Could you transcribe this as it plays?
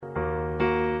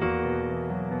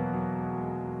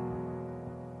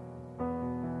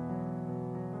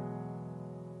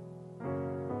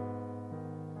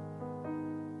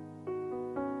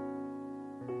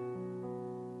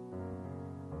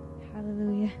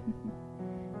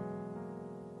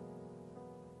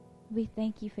We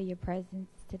thank you for your presence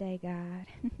today, God.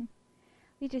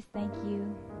 We just thank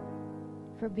you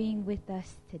for being with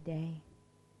us today.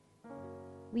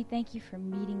 We thank you for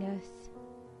meeting us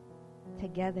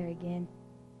together again.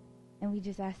 And we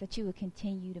just ask that you would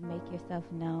continue to make yourself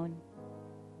known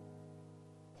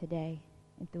today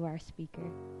and through our speaker.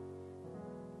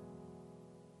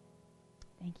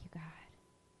 Thank you, God.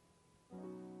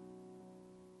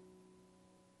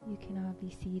 You can all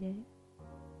be seated.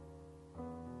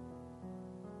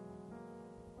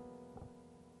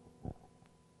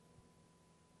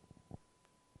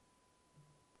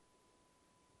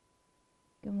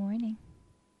 Good morning.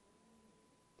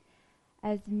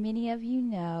 As many of you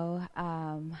know,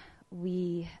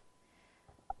 we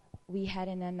had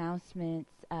an announcement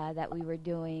that we were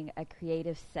doing a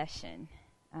creative session.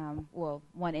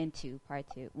 1 and 2, part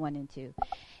 1 and 2.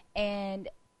 And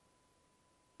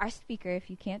our speaker, if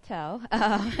you can't tell,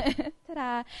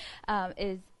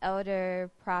 is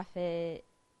elder, prophet,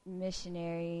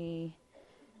 missionary.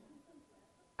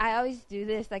 I always do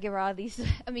this. I give her all these,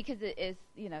 because it is,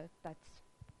 that's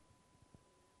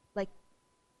like,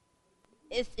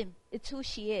 it's who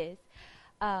she is.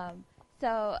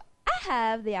 So I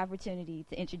have the opportunity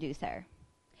to introduce her.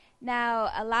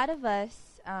 Now, a lot of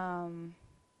us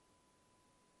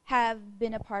have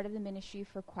been a part of the ministry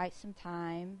for quite some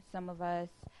time. Some of us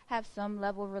have some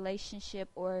level of relationship,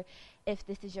 or if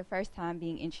this is your first time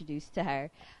being introduced to her.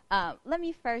 Let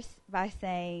me first by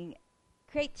saying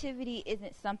creativity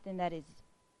isn't something that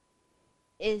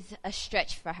is a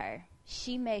stretch for her.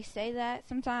 She may say that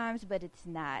sometimes, but it's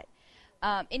not.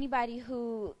 Anybody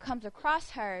who comes across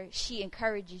her, she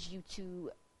encourages you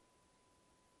to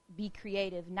be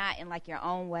creative, not in like your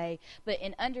own way, but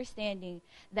in understanding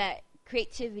that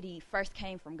creativity first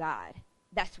came from God.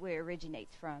 That's where it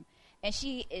originates from. And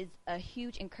she is a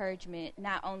huge encouragement,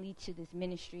 not only to this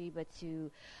ministry, but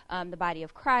to the body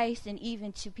of Christ, and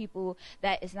even to people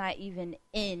that is not even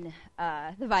in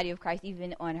the body of Christ,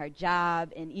 even on her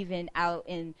job, and even out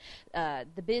in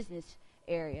the business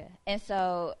area. And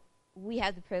so we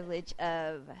have the privilege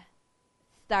of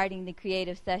starting the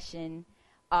creative session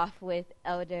off with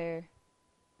elder,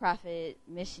 prophet,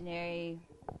 missionary,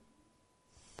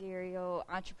 serial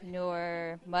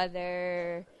entrepreneur,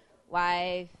 mother,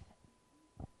 wife,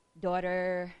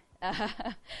 daughter,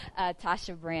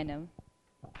 Tasha Branham.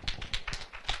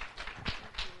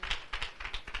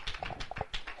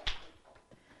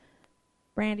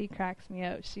 Brandy cracks me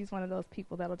up. She's one of those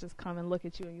people that'll just come and look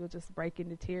at you and you'll just break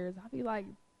into tears. I'll be like,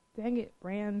 dang it,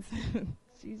 Brands.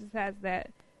 She just has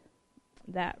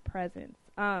that presence.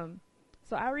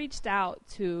 So I reached out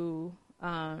to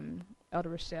Elder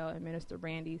Rochelle and Minister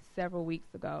Brandy several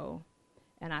weeks ago,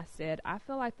 and I said, I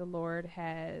feel like the Lord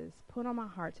has put on my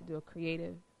heart to do a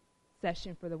creative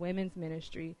session for the women's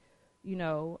ministry.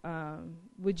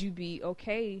 Would you be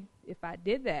okay if I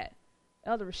did that?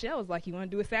 Elder Rochelle was like, you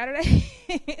want to do it Saturday?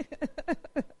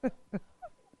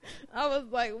 I was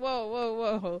like,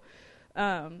 whoa.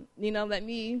 Let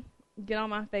me get on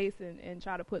my face and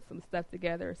try to put some stuff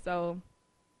together. So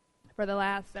for the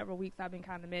last several weeks, I've been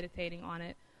kind of meditating on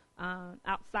it.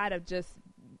 Outside of just,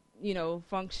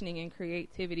 functioning in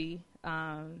creativity,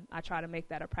 I try to make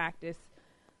that a practice.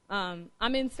 I'm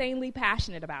insanely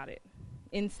passionate about it.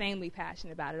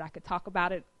 I could talk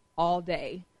about it all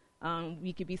day.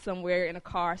 We could be somewhere in a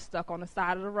car stuck on the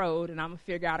side of the road, and I'm going to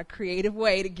figure out a creative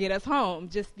way to get us home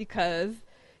just because,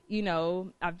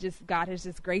 God has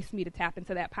just graced me to tap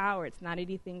into that power. It's not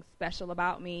anything special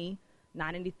about me.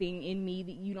 Not anything in me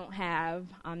that you don't have.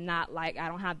 I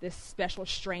don't have this special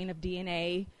strain of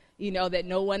DNA, that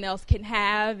no one else can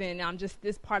have, and I'm just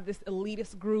this part of this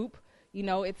elitist group.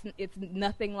 It's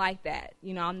nothing like that.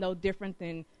 I'm no different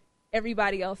than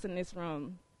everybody else in this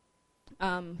room.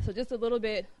 So just a little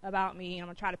bit about me. I'm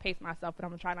going to try to pace myself, but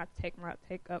I'm going to try not to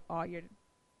take up all your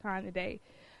time today.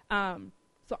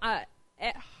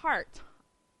 At heart,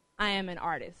 I am an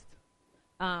artist.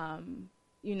 I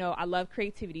love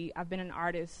creativity. I've been an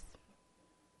artist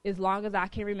as long as I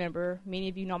can remember. Many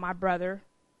of you know my brother,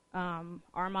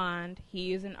 Armand.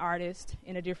 He is an artist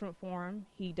in a different form.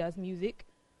 He does music.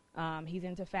 He's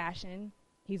into fashion.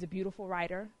 He's a beautiful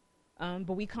writer.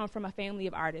 But we come from a family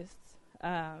of artists.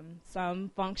 Some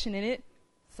function in it.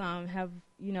 Some have,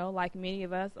 like many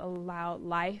of us, allowed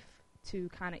life to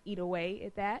kind of eat away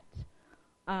at that.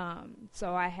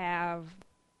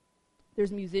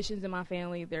 There's musicians in my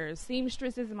family, there's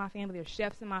seamstresses in my family, there's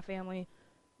chefs in my family,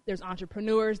 there's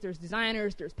entrepreneurs, there's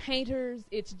designers, there's painters.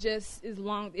 It's just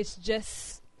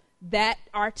that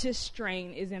artist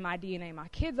strain is in my DNA. My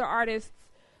kids are artists.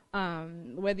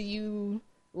 Whether you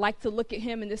like to look at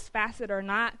him in this facet or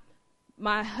not,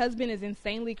 my husband is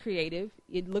insanely creative.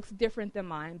 It looks different than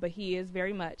mine, but he is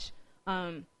very much.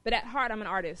 But at heart, I'm an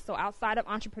artist. So outside of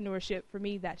entrepreneurship, for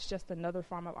me, that's just another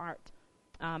form of art.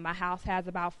 My house has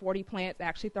about 40 plants,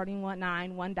 actually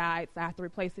 31, one died, so I have to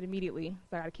replace it immediately.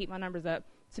 So I got to keep my numbers up.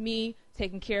 To me,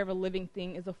 taking care of a living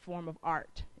thing is a form of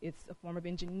art. It's a form of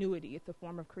ingenuity. It's a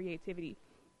form of creativity.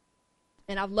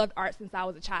 And I've loved art since I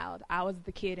was a child. I was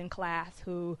the kid in class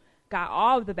who got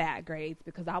all of the bad grades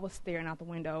because I was staring out the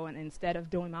window, and instead of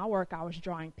doing my work, I was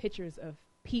drawing pictures of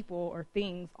people or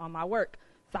things on my work.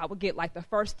 So I would get like the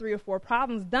first 3 or 4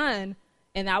 problems done,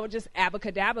 and I would just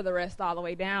abacadabra the rest all the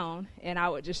way down, and I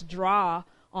would just draw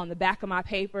on the back of my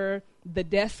paper, the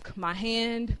desk, my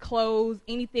hand, clothes,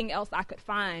 anything else I could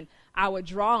find, I would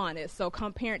draw on it. So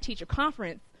come parent-teacher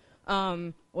conference,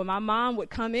 when my mom would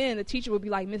come in, the teacher would be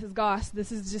like, Mrs. Goss,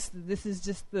 this is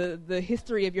just the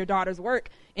history of your daughter's work,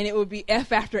 and it would be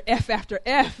F after F after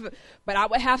F. But I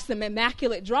would have some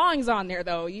immaculate drawings on there,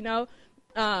 though, you know.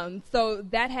 So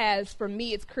that has, for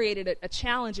me, it's created a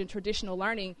challenge in traditional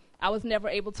learning. I was never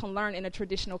able to learn in a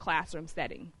traditional classroom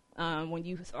setting. When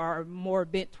you are more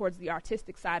bent towards the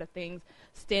artistic side of things,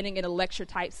 standing in a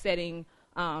lecture-type setting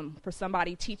for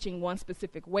somebody teaching one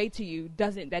specific way to you,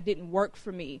 that didn't work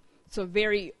for me. So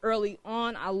very early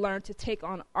on, I learned to take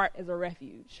on art as a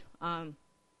refuge.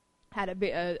 Had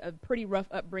a pretty rough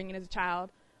upbringing as a child.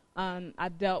 I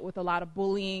dealt with a lot of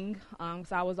bullying,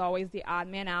 so I was always the odd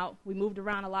man out. We moved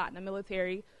around a lot in the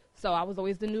military, so I was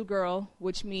always the new girl,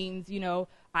 which means, you know,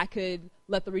 I could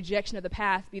let the rejection of the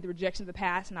past be the rejection of the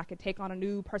past, and I could take on a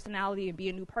new personality and be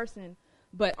a new person.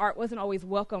 But art wasn't always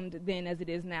welcomed then as it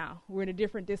is now. We're in a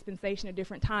different dispensation, a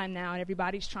different time now, and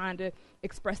everybody's trying to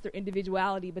express their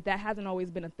individuality, but that hasn't always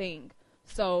been a thing.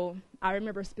 So I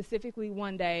remember specifically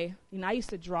one day, you know, I used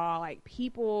to draw, like,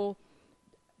 people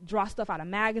draw stuff out of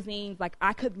magazines. Like,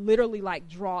 I could literally, like,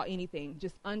 draw anything,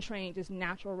 just untrained, just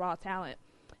natural, raw talent.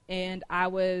 And I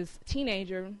was a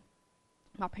teenager.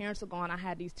 My parents were gone. I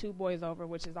had these 2 boys over,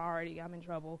 which is already, I'm in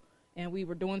trouble. And we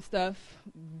were doing stuff,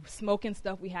 smoking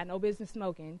stuff we had no business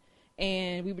smoking,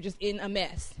 and we were just in a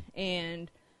mess.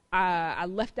 And I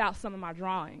left out some of my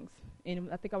drawings, and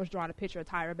I think I was drawing a picture of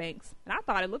Tyra Banks. And I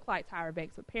thought it looked like Tyra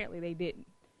Banks, but apparently they didn't.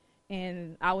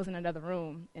 And I was in another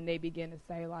room, and they began to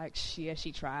say, like, she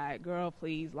tried. Girl,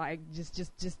 please, like,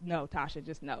 just no, Tasha,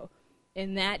 just no.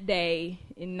 And that day,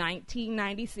 in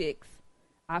 1996,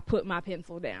 I put my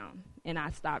pencil down, and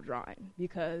I stopped drawing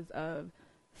because of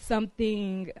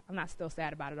something. I'm not still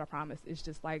sad about it, I promise. It's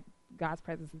just like God's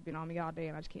presence has been on me all day,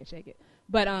 and I just can't shake it.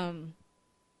 But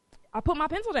I put my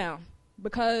pencil down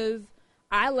because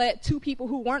I let 2 people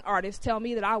who weren't artists tell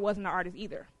me that I wasn't an artist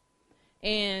either.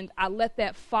 And I let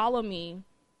that follow me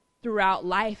throughout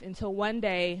life until one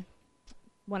day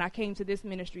when I came to this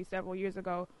ministry several years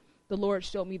ago, the Lord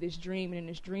showed me this dream, and in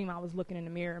this dream I was looking in the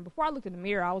mirror. And before I looked in the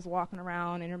mirror, I was walking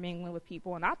around intermingling with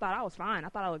people, and I thought I was fine. I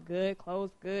thought I looked good,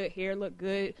 clothes good, hair looked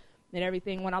good, and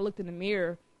everything. When I looked in the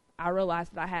mirror, I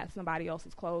realized that I had somebody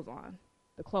else's clothes on.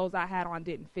 The clothes I had on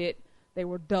didn't fit. They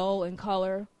were dull in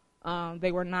color.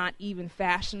 They were not even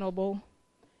fashionable.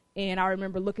 And I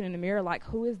remember looking in the mirror like,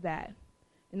 who is that?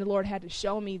 And the Lord had to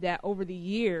show me that over the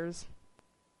years,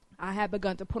 I had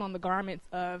begun to put on the garments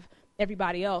of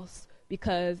everybody else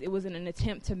because it was in an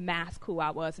attempt to mask who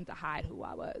I was and to hide who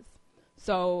I was.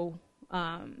 So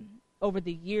over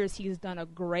the years, he's done a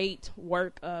great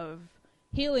work of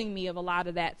healing me of a lot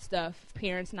of that stuff.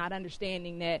 Parents not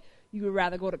understanding that you would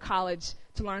rather go to college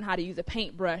to learn how to use a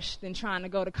paintbrush than trying to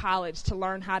go to college to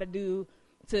learn how to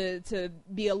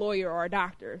be a lawyer or a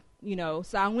doctor, you know.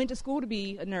 So I went to school to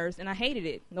be a nurse, and I hated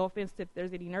it. No offense if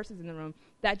there's any nurses in the room.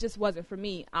 That just wasn't for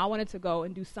me. I wanted to go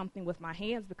and do something with my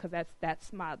hands because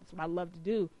that's what I love to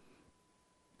do.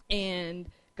 And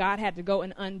God had to go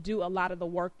and undo a lot of the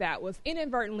work that was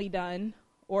inadvertently done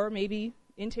or maybe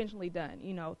intentionally done,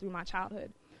 you know, through my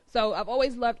childhood. So I've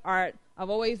always loved art. I've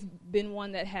always been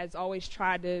one that has always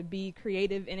tried to be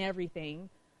creative in everything.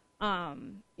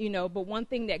 You know, but one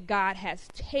thing that God has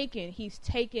taken, he's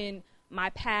taken my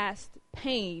past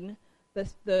pain,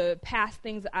 the past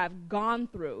things that I've gone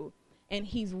through, and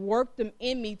he's worked them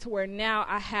in me to where now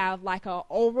I have like an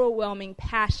overwhelming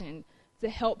passion to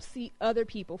help see other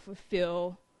people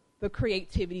fulfill the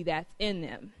creativity that's in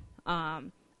them.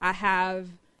 I have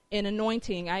an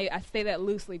anointing, I say that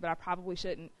loosely, but I probably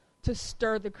shouldn't, to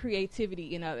stir the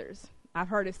creativity in others. I've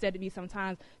heard it said to me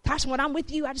sometimes, Tasha, when I'm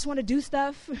with you, I just want to do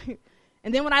stuff.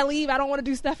 And then when I leave, I don't want to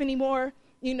do stuff anymore.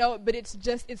 You know, but it's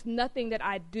nothing that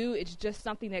I do. It's just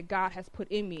something that God has put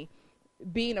in me.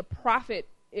 Being a prophet,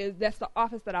 that's the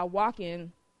office that I walk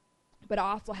in. but I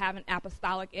also have an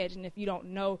apostolic edge. And if you don't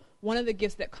know, one of the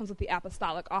gifts that comes with the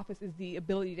apostolic office is the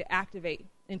ability to activate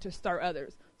and to stir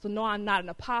others. So no, I'm not an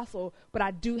apostle, but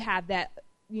I do have that,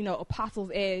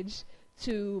 apostle's edge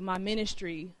to my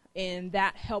ministry, and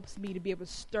that helps me to be able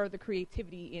to stir the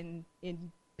creativity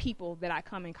in people that I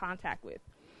come in contact with.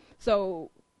 So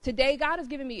today, God has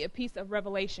given me a piece of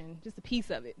revelation, just a piece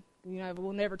of it.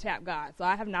 We'll never tap God, so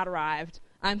I have not arrived.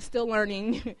 I'm still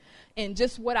learning, and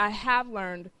just what I have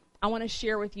learned, I want to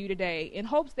share with you today in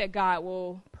hopes that God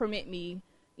will permit me,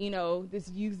 this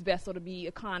used vessel to be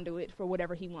a conduit for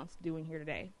whatever he wants to do in here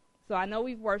today. So I know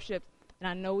we've worshiped, and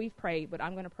I know we've prayed, but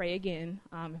I'm going to pray again.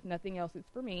 If nothing else, it's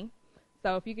for me.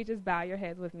 So if you could just bow your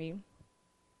heads with me.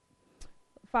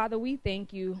 Father, we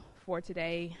thank you for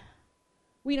today.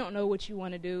 We don't know what you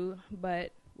want to do,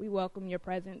 but we welcome your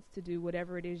presence to do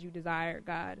whatever it is you desire,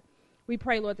 God. We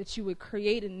pray, Lord, that you would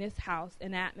create in this house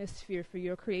an atmosphere for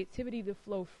your creativity to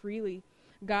flow freely.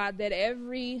 God, that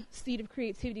every seed of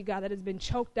creativity, God, that has been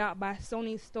choked out by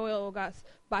stony soil, God,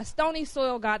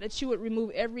 that you would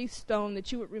remove every stone,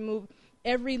 that you would remove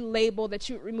every label, that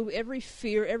you would remove every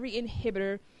fear, every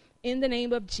inhibitor in the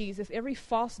name of Jesus, every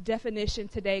false definition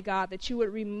today, God, that you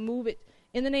would remove it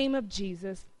in the name of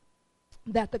Jesus.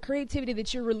 That the creativity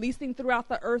that you're releasing throughout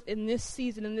the earth in this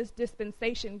season, in this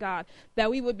dispensation, God,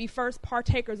 that we would be first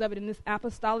partakers of it in this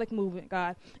apostolic movement,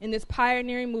 God, in this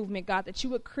pioneering movement, God, that you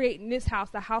would create in this house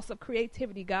a house of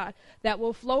creativity, God, that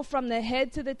will flow from the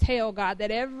head to the tail, God,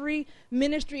 that every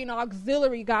ministry and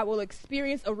auxiliary, God, will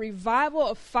experience a revival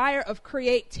of fire of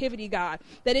creativity, God,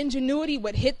 that ingenuity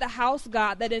would hit the house,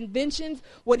 God, that inventions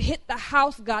would hit the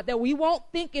house, God, that we won't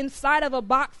think inside of a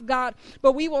box, God,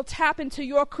 but we will tap into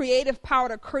your creative power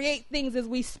to create things as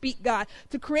we speak, God,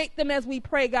 to create them as we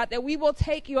pray, God, that we will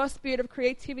take your spirit of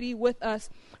creativity with us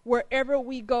wherever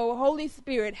we go. Holy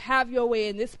Spirit, have your way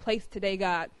in this place today,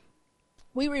 God.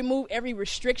 We remove every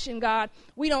restriction, God.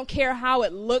 We don't care how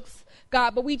it looks,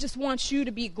 God, but we just want you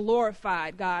to be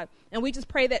glorified, God. And we just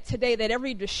pray that today that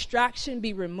every distraction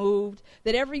be removed,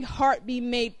 that every heart be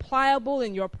made pliable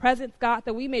in your presence, God,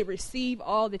 that we may receive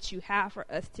all that you have for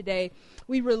us today.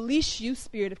 We release you,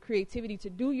 spirit of creativity, to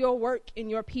do your work in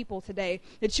your people today,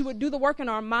 that you would do the work in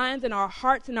our minds and our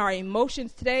hearts and our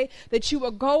emotions today, that you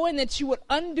would go in, that you would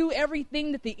undo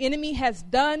everything that the enemy has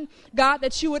done, God,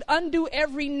 that you would undo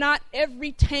every knot,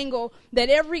 every tangle, that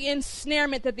every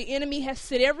ensnarement that the enemy has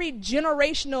set, every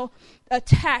generational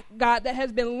attack, God, that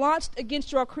has been launched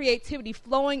against your creativity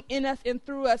flowing in us and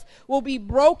through us will be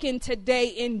broken today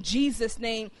in Jesus'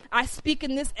 name. I speak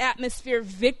in this atmosphere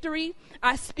victory.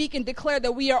 I speak and declare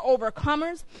that we are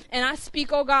overcomers. And I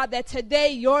speak, oh God, that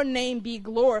today your name be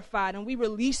glorified. And we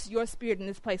release your spirit in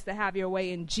this place to have your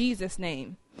way in Jesus'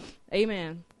 name.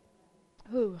 Amen.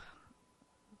 Ooh,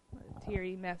 what a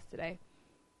teary mess today.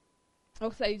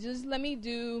 Okay, just let me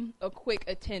do a quick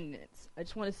attendance. I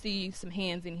just want to see some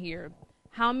hands in here.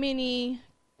 How many,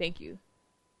 thank you.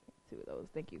 2 of those,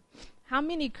 thank you. How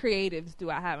many creatives do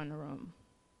I have in the room?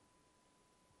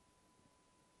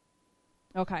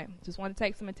 Okay, just want to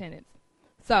take some attendance.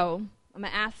 So, I'm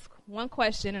going to ask one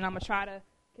question, and I'm going to try to,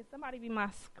 can somebody be my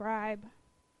scribe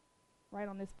right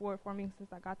on this board for me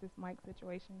since I got this mic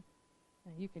situation?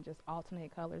 And you can just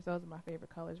alternate colors. Those are my favorite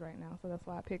colors right now, so that's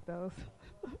why I picked those.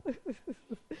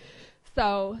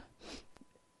 So,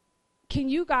 can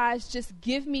you guys just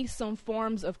give me some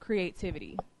forms of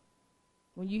creativity?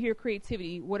 When you hear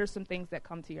creativity, what are some things that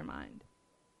come to your mind?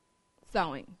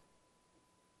 Sewing.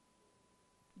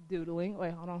 Doodling.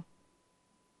 Wait, hold on.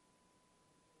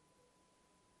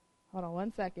 Hold on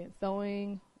 1 second.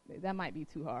 Sewing. That might be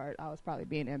too hard. I was probably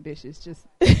being ambitious. Just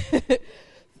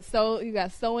so you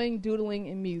got sewing, doodling,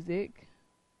 and music.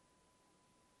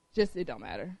 Just, it don't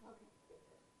matter.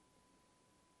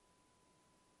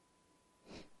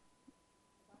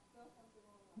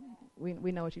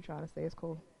 We know what you're trying to say. It's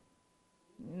cool.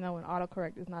 You know, when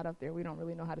autocorrect is not up there, we don't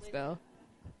really know how to spell.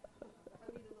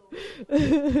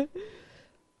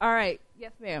 All right.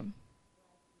 Yes, ma'am.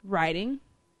 Writing.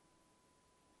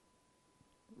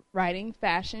 Writing,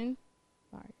 fashion.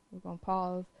 All right, we're going to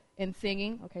pause. And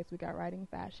singing. Okay, so we got writing,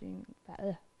 fashion,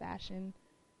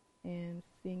 and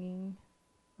singing.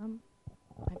 I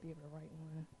might be able to write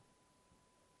one.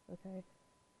 Okay.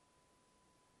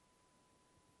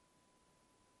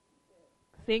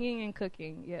 Singing and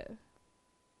cooking, yeah.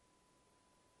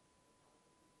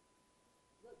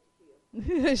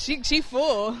 she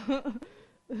full.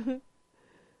 Who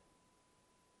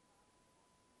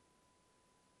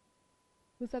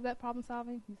said that? Problem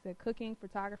solving? You said cooking,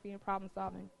 photography, and problem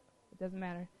solving. It doesn't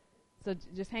matter. So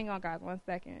just hang on, guys, 1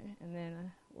 second, and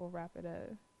then we'll wrap it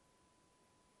up.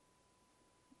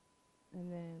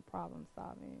 and then problem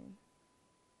solving.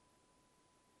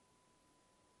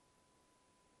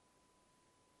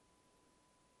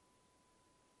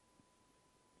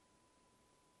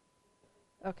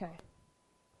 Okay.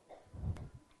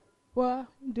 Well,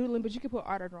 doodling, but you can put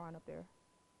art or drawing up there.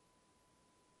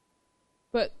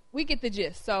 But we get the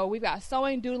gist. So we've got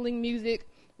sewing, doodling, music,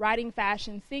 writing,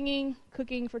 fashion, singing,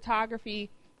 cooking, photography,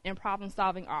 and problem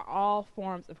solving are all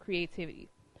forms of creativity.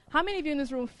 How many of you in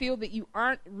this room feel that you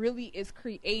aren't really as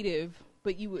creative,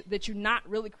 but that you're not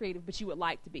really creative, but you would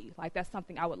like to be? Like, that's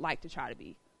something I would like to try to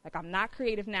be. Like, I'm not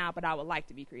creative now, but I would like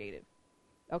to be creative.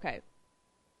 Okay.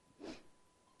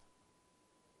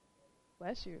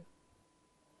 Bless you.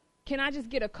 Can I just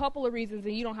get a couple of reasons,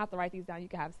 and you don't have to write these down. You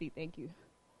can have a seat. Thank you.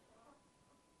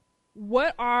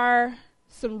 What are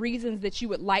some reasons that you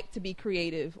would like to be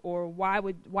creative, or why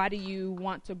do you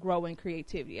want to grow in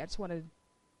creativity? I just want to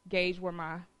gauge where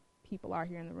my people are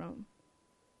here in the room.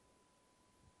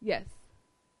 Yes.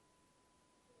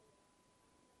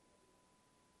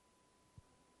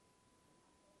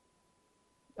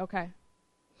 Okay.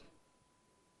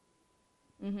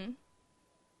 Mhm.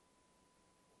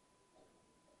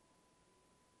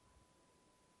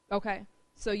 Okay.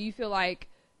 So you feel like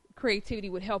creativity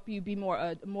would help you be more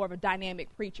of a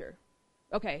dynamic preacher.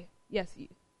 Okay. Yes. You.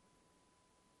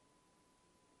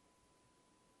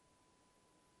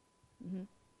 Mhm.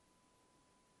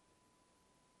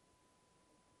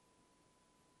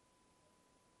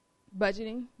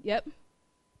 Budgeting. Yep.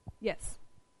 Yes.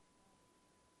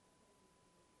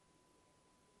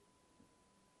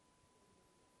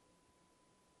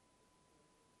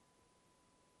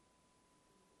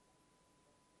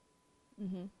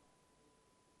 Mhm.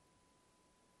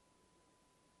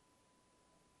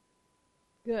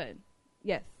 Good.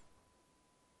 Yes.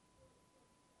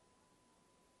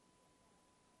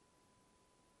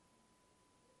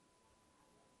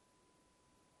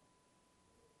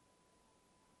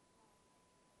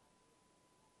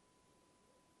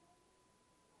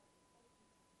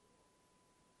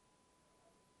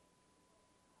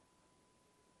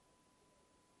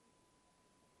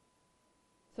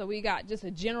 So we got just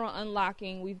a general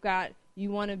unlocking. We've got you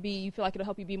feel like it'll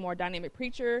help you be more dynamic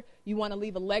preacher. You want to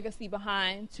leave a legacy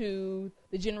behind to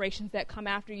the generations that come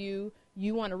after you.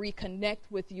 You want to reconnect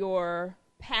with your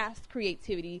past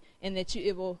creativity, and that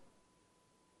it will.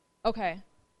 Okay.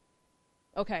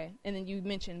 Okay. And then you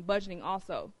mentioned budgeting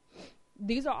also.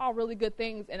 These are all really good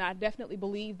things, and I definitely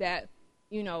believe that,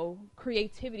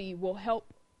 creativity will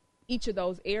help each of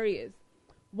those areas.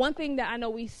 One thing that I know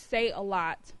we say a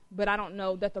lot, but I don't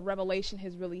know that the revelation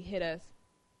has really hit us,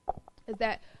 is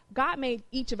that God made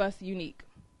each of us unique,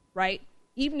 right?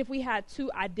 Even if we had two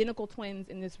identical twins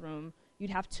in this room,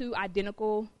 you'd have two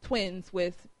identical twins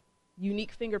with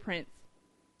unique fingerprints.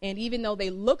 And even though they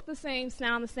look the same,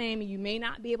 sound the same, and you may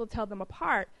not be able to tell them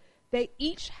apart, they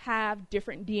each have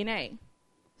different DNA.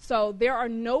 So there are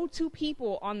no two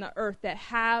people on the earth that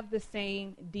have the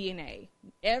same DNA.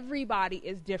 Everybody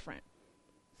is different.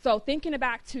 So thinking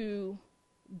back to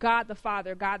God the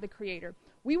Father, God the Creator,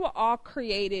 we were all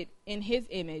created in His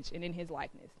image and in His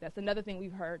likeness. That's another thing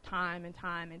we've heard time and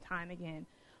time and time again.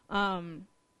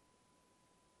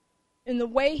 In the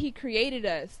way He created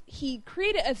us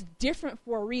different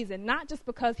for a reason, not just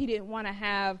because He didn't want to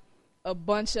have a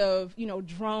bunch of,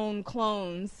 drone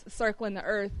clones circling the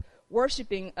earth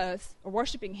worshiping us or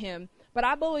worshiping Him, but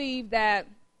I believe that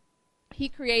He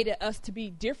created us to be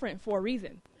different for a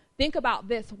reason. Think about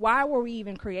this. Why were we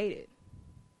even created?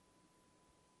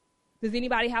 Does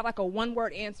anybody have like a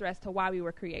one-word answer as to why we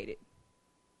were created?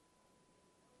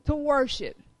 To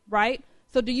worship, right?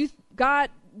 So God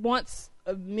wants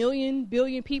a million,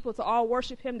 billion people to all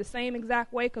worship Him the same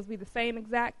exact way because we're the same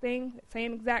exact thing, the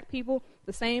same exact people,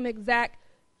 the same exact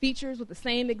features with the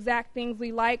same exact things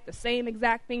we like, the same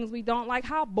exact things we don't like?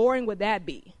 How boring would that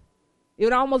be? It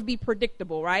would almost be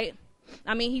predictable, right?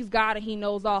 I mean, He's God and He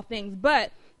knows all things,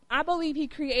 but I believe He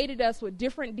created us with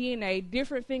different DNA,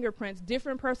 different fingerprints,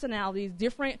 different personalities,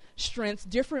 different strengths,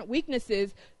 different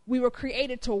weaknesses. We were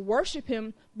created to worship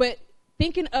Him, but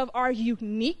thinking of our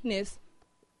uniqueness,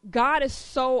 God is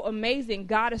so amazing.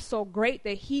 God is so great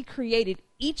that He created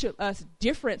each of us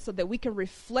different so that we can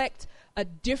reflect a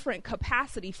different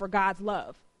capacity for God's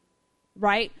love,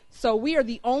 right? So we are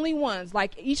the only ones,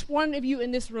 like each one of you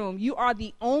in this room, you are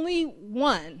the only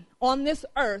one on this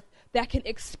earth that can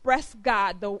express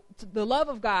God, the love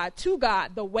of God, to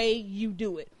God the way you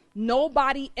do it.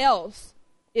 Nobody else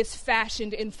is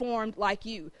fashioned and formed like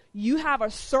you. You have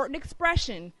a certain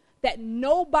expression that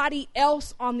nobody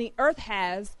else on the earth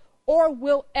has or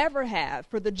will ever have.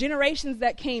 For the generations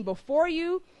that came before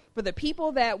you, for the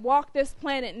people that walk this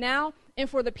planet now, and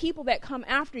for the people that come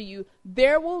after you,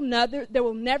 there will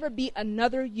never be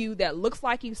another you that looks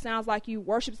like you, sounds like you,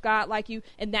 worships God like you,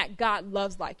 and that God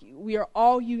loves like you. We are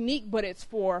all unique, but it's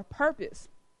for purpose.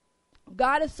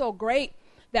 God is so great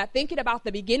that thinking about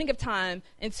the beginning of time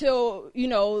until,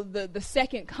 the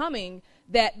second coming,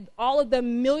 that all of the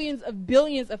millions of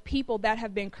billions of people that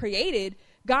have been created,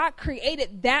 God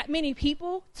created that many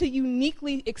people to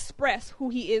uniquely express who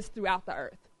he is throughout the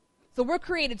earth. So we're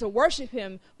created to worship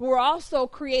him, but we're also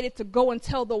created to go and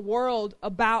tell the world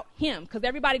about him, because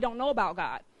everybody don't know about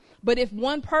God. But if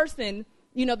one person,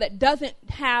 that doesn't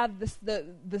have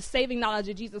the saving knowledge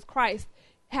of Jesus Christ,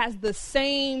 has the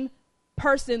same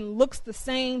person, looks the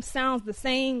same, sounds the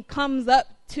same, comes up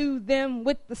to them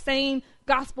with the same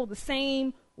gospel the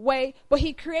same way, but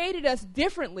he created us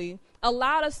differently,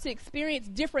 allowed us to experience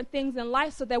different things in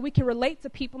life so that we can relate to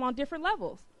people on different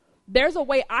levels. There's a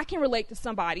way I can relate to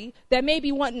somebody that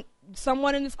maybe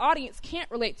someone in this audience can't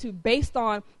relate to based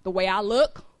on the way I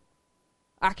look.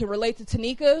 I can relate to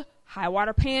Tanika, high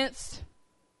water pants.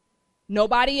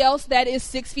 Nobody else that is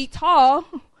 6 feet tall,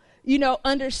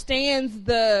 understands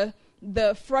the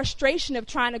frustration of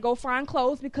trying to go find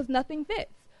clothes because nothing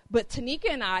fits. But Tanika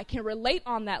and I can relate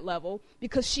on that level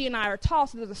because she and I are tall,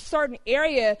 so there's a certain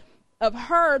area of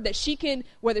her that she can,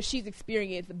 whether she's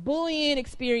experienced bullying,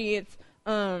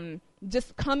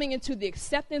 just coming into the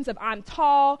acceptance of I'm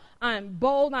tall, I'm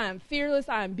bold, I am fearless,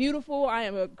 I am beautiful, I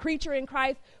am a creature in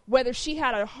Christ, whether she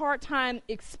had a hard time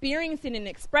experiencing and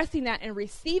expressing that and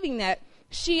receiving that,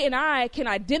 she and I can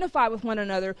identify with one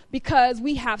another because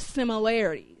we have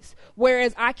similarities.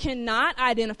 Whereas I cannot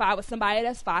identify with somebody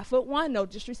that's 5'1", no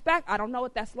disrespect. I don't know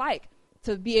what that's like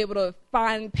to be able to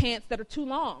find pants that are too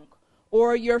long,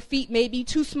 or your feet may be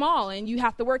too small and you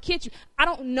have to wear kids. I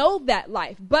don't know that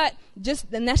life, but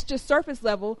that's just surface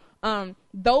level.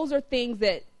 Those are things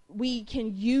that we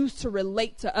can use to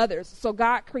relate to others. So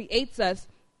God creates us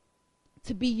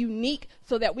to be unique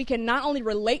so that we can not only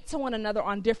relate to one another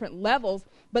on different levels,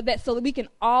 but so that we can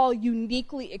all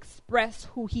uniquely express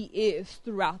who he is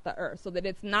throughout the earth, so that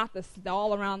it's not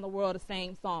all around the world the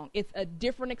same song. It's a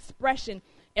different expression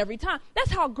every time. That's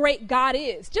how great God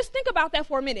is. Just think about that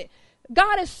for a minute.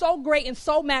 God is so great and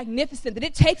so magnificent that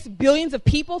it takes billions of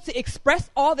people to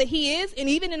express all that he is, and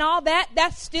even in all that,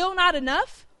 that's still not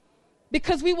enough.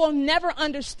 Because we will never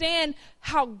understand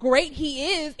how great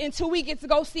he is until we get to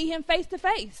go see him face to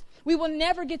face. We will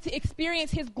never get to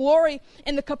experience his glory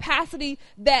in the capacity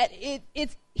that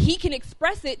he can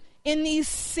express it in these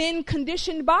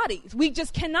sin-conditioned bodies. We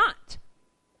just cannot.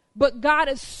 But God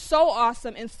is so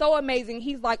awesome and so amazing.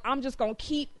 He's like, I'm just going to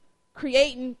keep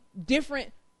creating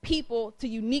different people to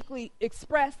uniquely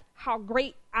express how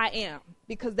great I am,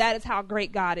 because that is how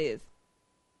great God is.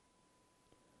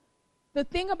 The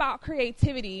thing about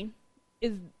creativity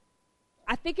is,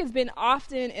 I think it's been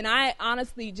often, and I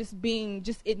honestly just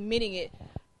admitting it,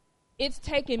 it's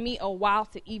taken me a while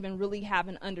to even really have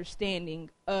an understanding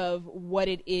of what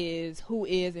it is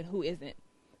and who isn't.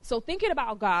 So thinking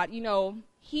about God,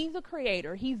 he's a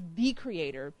creator. He's the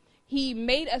creator. He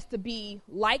made us to be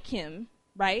like him,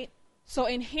 right? So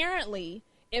inherently,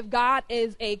 if God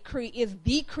is the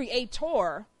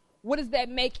creator, what does that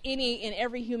make any and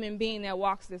every human being that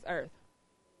walks this earth?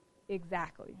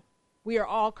 Exactly. We are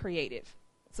all creative.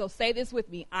 So say this with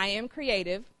me. I am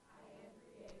creative.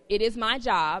 It is my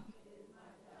job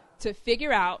to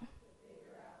figure out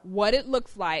what it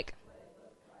looks like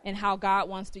and how God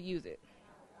wants to use it.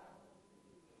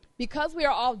 Because we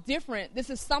are all different, this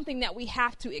is something that we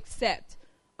have to accept.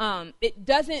 It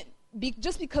doesn't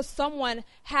just because someone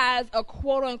has a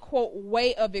quote-unquote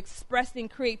way of expressing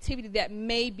creativity that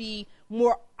may be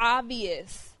more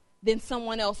obvious than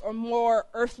someone else or more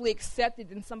earthly accepted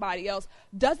than somebody else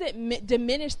doesn't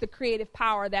diminish the creative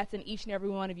power that's in each and every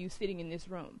one of you sitting in this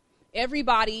room.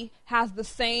 Everybody has the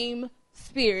same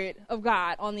spirit of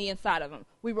God on the inside of them.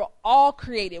 We were all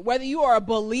created. Whether you are a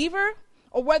believer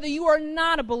or whether you are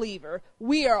not a believer,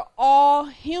 we are all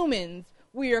humans.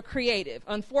 We are creative.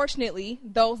 Unfortunately,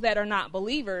 those that are not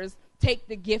believers take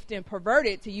the gift and pervert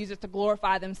it to use it to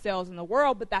glorify themselves in the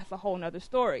world, but that's a whole nother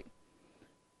story.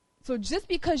 So just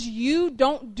because you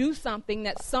don't do something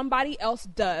that somebody else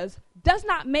does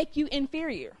not make you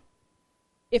inferior.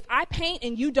 If I paint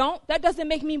and you don't, that doesn't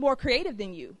make me more creative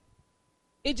than you.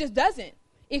 It just doesn't.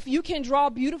 If you can draw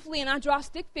beautifully and I draw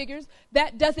stick figures,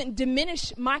 that doesn't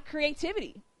diminish my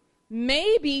creativity.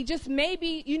 Maybe, just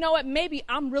maybe, you know what, maybe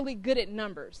I'm really good at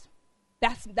numbers.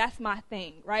 That's my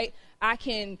thing, right? I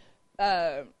can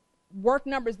work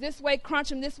numbers this way, crunch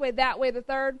them this way, that way, the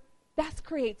third. That's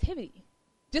creativity.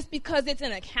 Just because it's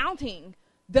in accounting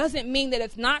doesn't mean that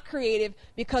it's not creative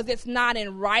because it's not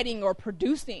in writing or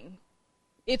producing.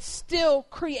 It's still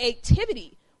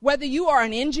creativity. Whether you are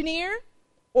an engineer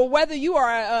or whether you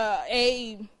are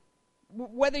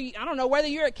whether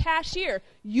you're a cashier,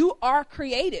 you are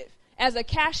creative. As a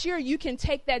cashier, you can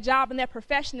take that job and that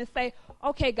profession and say,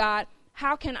 okay, God,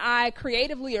 how can I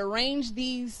creatively arrange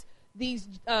these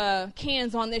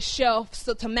cans on this shelf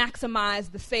so to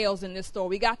maximize the sales in this store?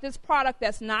 We got this product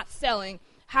that's not selling.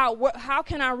 How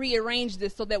can I rearrange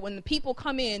this so that when the people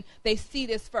come in, they see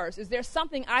this first? Is there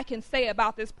something I can say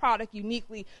about this product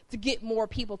uniquely to get more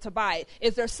people to buy it?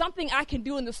 Is there something I can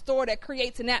do in the store that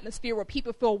creates an atmosphere where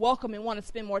people feel welcome and want to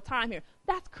spend more time here?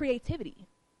 That's creativity.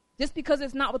 Just because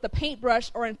it's not with a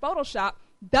paintbrush or in Photoshop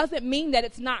doesn't mean that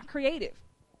it's not creative.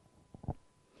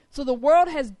 So the world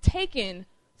has taken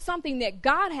something that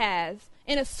God has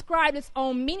and ascribed its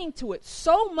own meaning to it,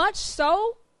 so much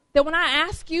so that when I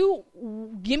ask you,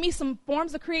 give me some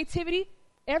forms of creativity,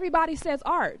 everybody says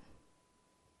art.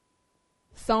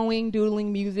 Sewing,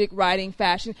 doodling, music, writing,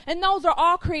 fashion. And those are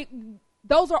all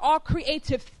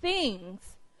creative things.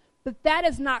 But that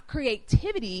is not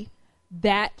creativity.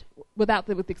 That, with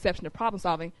the exception of problem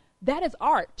solving, that is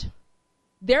art.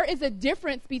 There is a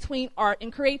difference between art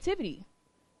and creativity.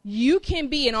 You can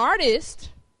be an artist,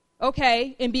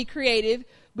 okay, and be creative,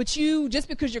 but just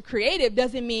because you're creative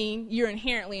doesn't mean you're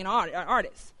inherently an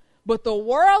artist. But the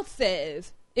world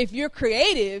says if you're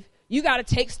creative, you got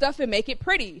to take stuff and make it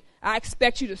pretty. I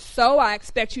expect you to sew. I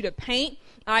expect you to paint.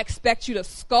 I expect you to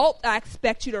sculpt. I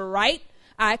expect you to write.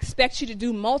 I expect you to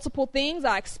do multiple things.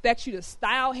 I expect you to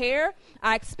style hair.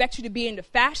 I expect you to be into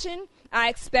fashion. I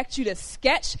expect you to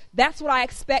sketch. That's what I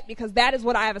expect because that is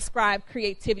what I have ascribed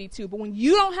creativity to. But when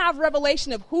you don't have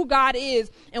revelation of who God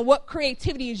is and what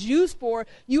creativity is used for,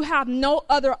 you have no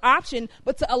other option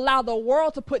but to allow the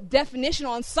world to put definition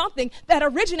on something that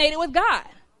originated with God.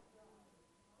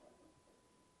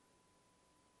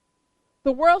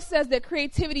 The world says that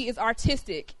creativity is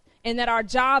artistic and that our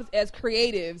jobs as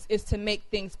creatives is to make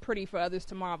things pretty for others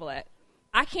to marvel at.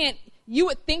 You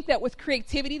would think that with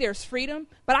creativity there's freedom,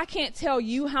 but I can't tell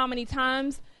you how many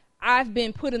times I've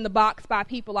been put in the box by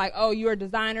people like, oh, you're a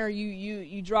designer,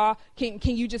 you draw, can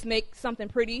you just make something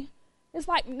pretty? It's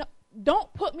like, no,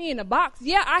 don't put me in a box.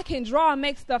 Yeah, I can draw and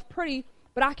make stuff pretty,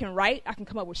 but I can write, I can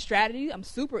come up with strategy, I'm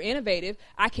super innovative,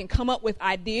 I can come up with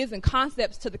ideas and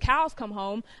concepts till the cows come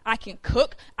home, I can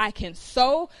cook, I can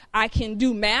sew, I can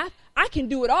do math, I can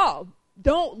do it all.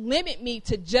 Don't limit me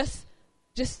to just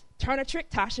turn a trick,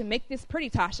 Tasha, make this pretty,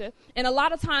 Tasha. And a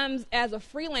lot of times as a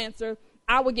freelancer,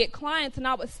 I would get clients and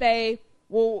I would say,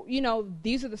 well,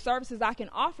 these are the services I can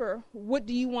offer. What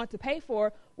do you want to pay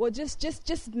for? Well,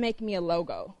 just make me a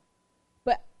logo.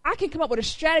 But I can come up with a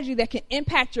strategy that can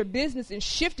impact your business and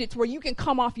shift it to where you can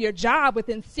come off your job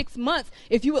within 6 months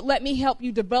if you would let me help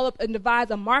you develop and devise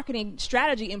a marketing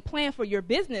strategy and plan for your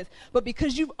business. But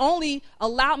because you've only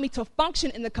allowed me to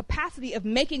function in the capacity of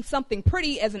making something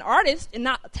pretty as an artist and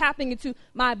not tapping into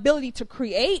my ability to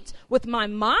create with my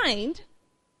mind,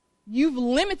 you've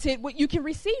limited what you can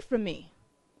receive from me.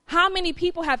 How many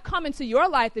people have come into your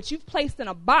life that you've placed in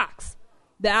a box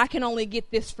that I can only get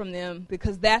this from them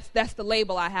because that's the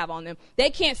label I have on them? They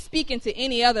can't speak into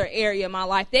any other area of my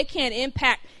life. They can't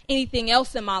impact anything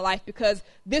else in my life because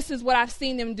this is what I've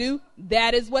seen them do.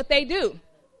 That is what they do.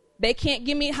 They can't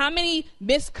give me, how many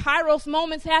Miss Kairos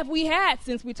moments have we had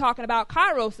since we're talking about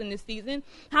Kairos in this season?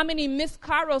 How many Miss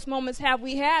Kairos moments have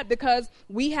we had because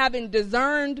we haven't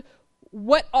discerned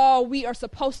what all we are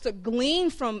supposed to glean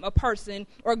from a person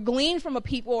or glean from a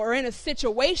people or in a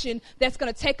situation that's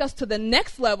going to take us to the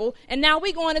next level, and now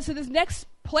we're going into this next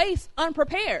place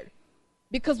unprepared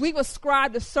because we've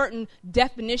ascribed a certain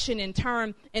definition and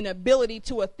term and ability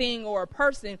to a thing or a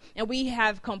person, and we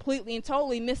have completely and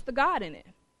totally missed the God in it.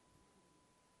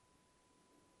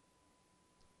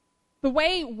 The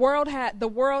way the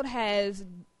world has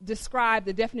described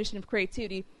the definition of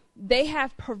creativity, they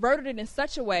have perverted it in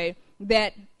such a way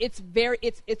that it's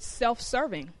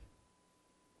self-serving.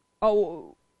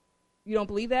 Oh, you don't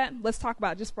believe that? Let's talk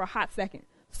about it just for a hot second.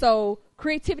 So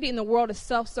creativity in the world is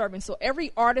self-serving. So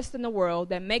every artist in the world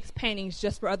that makes paintings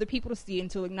just for other people to see and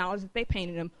to acknowledge that they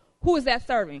painted them, who is that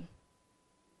serving?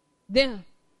 Them.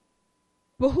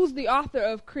 But who's the author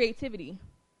of creativity?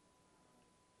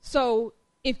 So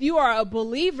if you are a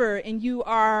believer and you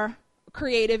are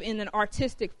creative in an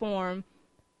artistic form,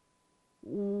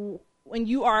 when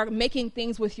you are making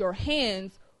things with your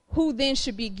hands, who then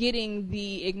should be getting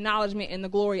the acknowledgement and the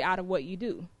glory out of what you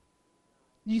do?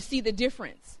 You see the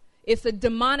difference. It's a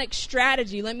demonic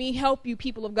strategy. Let me help you,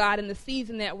 people of God, in the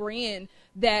season that we're in,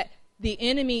 that the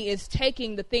enemy is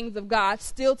taking the things of God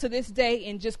still to this day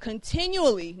and just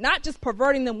continually, not just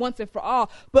perverting them once and for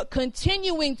all, but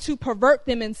continuing to pervert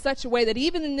them in such a way that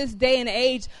even in this day and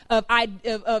age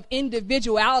of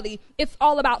individuality, it's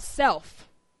all about self.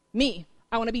 Me.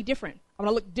 I want to be different. I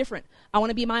want to look different. I want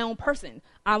to be my own person.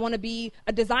 I want to be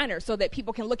a designer so that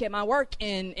people can look at my work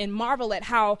and marvel at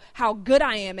how good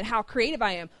I am and how creative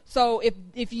I am. So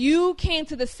if you came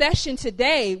to the session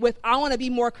today with, I want to be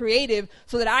more creative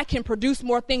so that I can produce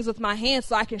more things with my hands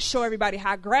so I can show everybody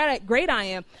how great I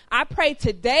am, I pray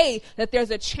today that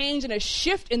there's a change and a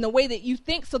shift in the way that you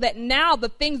think so that now the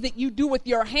things that you do with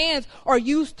your hands are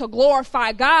used to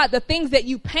glorify God. The things that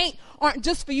you paint aren't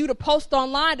just for you to post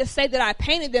online to say that I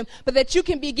painted them, but that you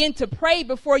can begin to pray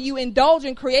before you indulge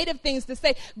in creative things to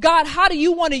say, God, how do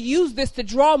you want to use this to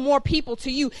draw more people to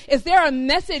you? Is there a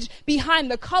message behind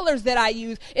the colors that I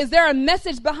use? Is there a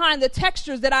message behind the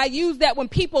textures that I use that when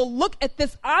people look at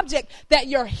this object that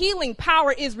your healing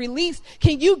power is released?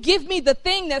 Can you give me the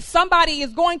thing that somebody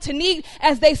is going to need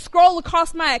as they scroll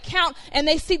across my account and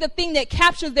they see the thing that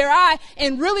captures their eye?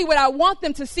 And really what I want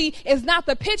them to see is not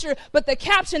the picture, but the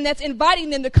caption that's inviting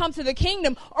them to come to the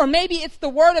kingdom, or maybe it's the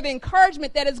word of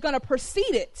encouragement that is going to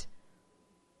precede it.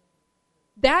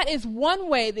 That is one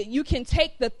way that you can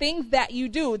take the things that you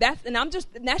do. That's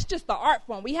just the art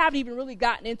form. We haven't even really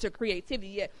gotten into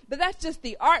creativity yet, but that's just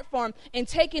the art form. And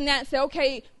taking that and say,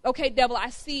 okay, devil, I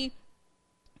see,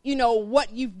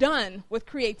 what you've done with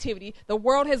creativity. The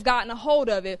world has gotten a hold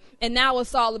of it, and now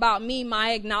it's all about me,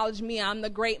 acknowledge me. I'm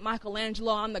the great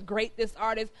Michelangelo. I'm the great this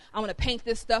artist. I want to paint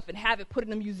this stuff and have it put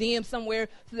in a museum somewhere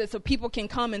so people can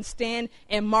come and stand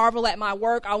and marvel at my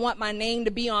work. I want my name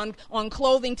to be on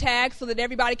clothing tags so that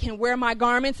everybody can wear my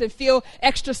garments and feel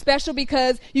extra special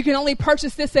because you can only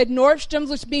purchase this at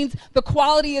Nordstrom's, which means the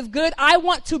quality is good. I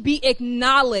want to be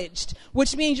acknowledged,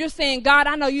 which means you're saying, God,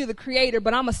 I know you're the creator,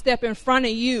 but I'm going to step in front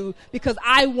of you because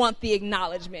I want the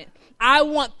acknowledgement. I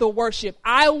want the worship.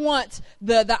 I want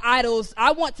the idols.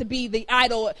 I want to be the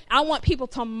idol. I want people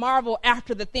to marvel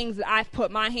after the things that I've put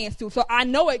my hands to. So I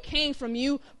know it came from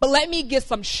you, but let me get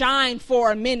some shine for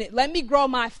a minute. Let me grow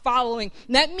my following.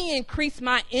 Let me increase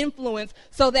my influence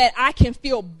so that I can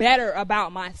feel better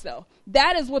about myself.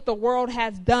 That is what the world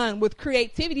has done with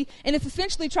creativity, and it's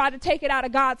essentially tried to take it out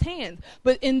of God's hands.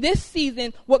 But in this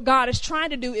season, what God is trying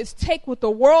to do is take what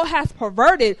the world has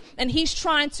perverted, and he's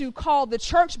trying to call the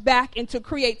church back into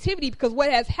creativity, because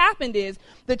what has happened is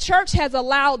the church has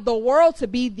allowed the world to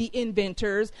be the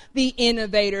inventors, the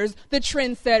innovators, the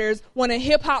trendsetters. When a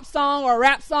hip-hop song or a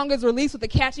rap song is released with a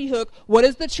catchy hook, what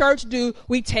does the church do?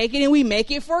 We take it and we make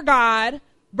it for God,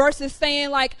 versus saying,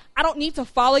 like, I don't need to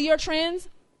follow your trends.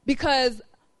 Because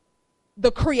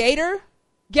the creator,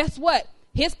 guess what?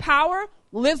 His power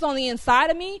lives on the inside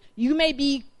of me. You may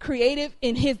be creative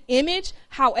in his image.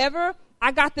 However,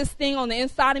 I got this thing on the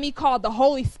inside of me called the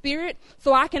Holy Spirit,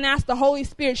 so I can ask the Holy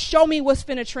Spirit, show me what's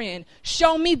finna trend.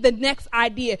 Show me the next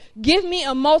idea. Give me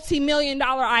a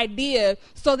multi-million-dollar idea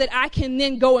so that I can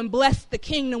then go and bless the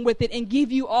kingdom with it and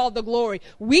give you all the glory.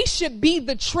 We should be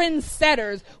the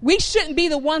trendsetters. We shouldn't be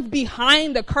the ones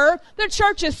behind the curve. The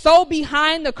church is so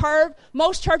behind the curve.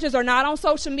 Most churches are not on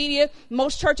social media.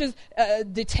 Most churches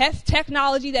detest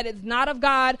technology that is not of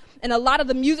God. And a lot of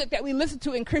the music that we listen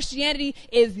to in Christianity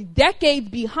is decades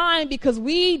behind because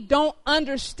we don't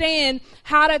understand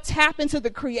how to tap into the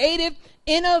creative,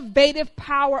 innovative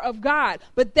power of God.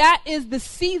 But that is the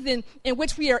season in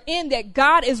which we are in, that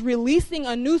God is releasing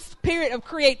a new spirit of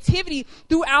creativity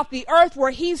throughout the earth,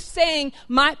 where he's saying,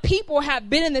 my people have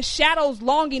been in the shadows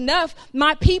long enough.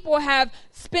 My people have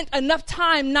spent enough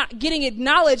time not getting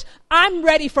acknowledged. I'm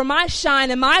ready for my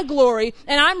shine and my glory,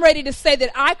 and I'm ready to say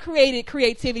that I created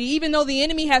creativity, even though the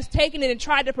enemy has taken it and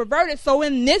tried to pervert it. So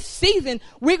in this season,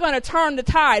 we're going to turn the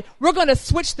tide. We're going to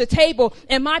switch the table,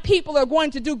 and my people are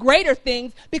going to do greater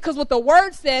things, because what the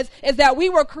word says is that we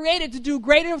were created to do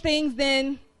greater things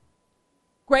than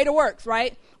greater works,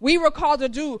 right? We were called to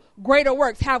do greater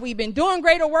works. Have we been doing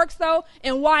greater works, though?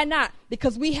 And why not?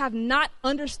 Because we have not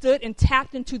understood and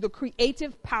tapped into the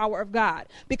creative power of God.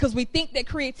 Because we think that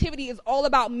creativity is all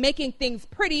about making things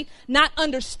pretty, not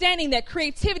understanding that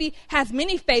creativity has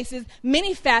many faces,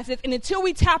 many facets, and until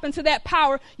we tap into that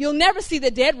power, you'll never see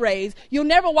the dead raised. You'll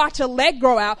never watch a leg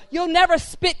grow out. You'll never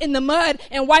spit in the mud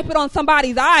and wipe it on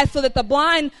somebody's eyes so that the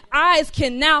blind eyes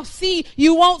can now see.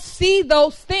 You won't see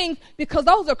those things because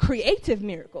those are creative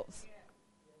miracles.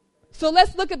 So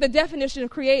let's look at the definition of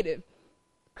creative.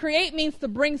 Create means to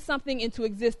bring something into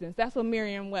existence. That's what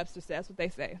Merriam-Webster says. That's what they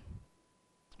say,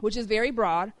 which is very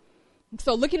broad.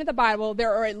 So looking at the Bible,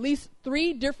 there are at least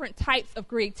 3 different types of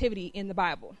creativity in the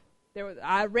Bible.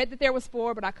 I read that there was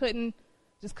 4, but I couldn't.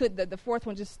 The fourth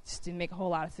one just didn't make a whole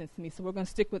lot of sense to me. So we're going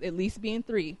to stick with at least being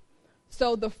 3.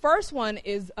 So the first one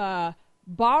is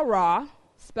bara,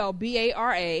 spelled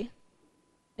B-A-R-A,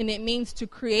 and it means to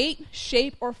create,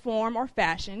 shape, or form or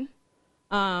fashion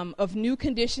of new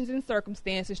conditions and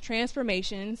circumstances,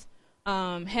 transformations,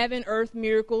 heaven, earth,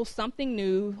 miracles, something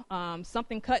new,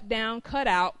 something cut down, cut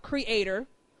out, creator.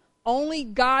 Only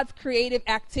God's creative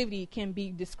activity can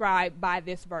be described by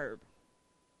this verb.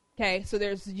 Okay, so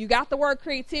you got the word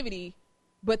creativity,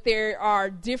 but there are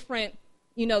different,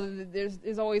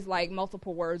 there's always like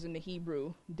multiple words in the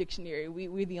Hebrew dictionary.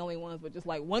 We're the only ones with just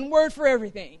like one word for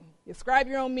everything. Ascribe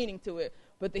your own meaning to it.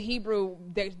 But the Hebrew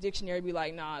dictionary be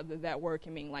like, nah, that word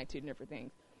can mean like 2 different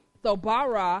things. So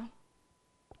bara,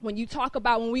 when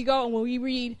we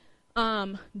read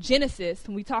Genesis,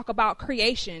 when we talk about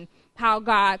creation, how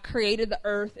God created the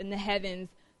earth and the heavens,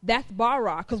 that's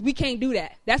bara, because we can't do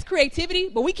that. That's creativity,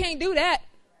 but we can't do that.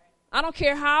 I don't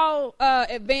care how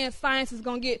advanced science is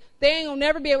going to get. They ain't going to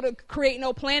never be able to create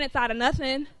no planets out of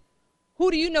nothing.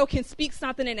 Who do you know can speak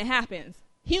something and it happens?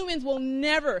 Humans will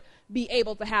never be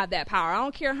able to have that power. I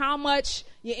don't care how much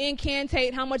you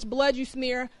incantate, how much blood you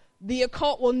smear. The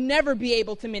occult will never be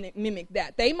able to mimic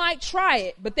that. They might try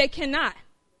it, but they cannot.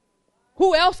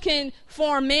 Who else can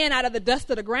form man out of the dust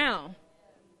of the ground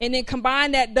and then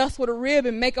combine that dust with a rib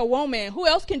and make a woman? Who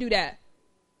else can do that?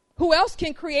 Who else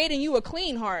can create in you a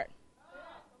clean heart?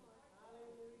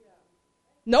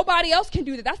 Nobody else can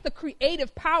do that. That's the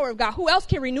creative power of God. Who else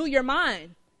can renew your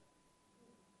mind?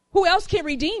 Who else can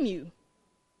redeem you?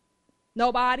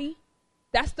 Nobody.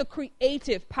 That's the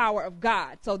creative power of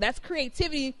God. So that's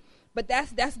creativity, but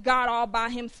that's God all by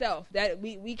himself. That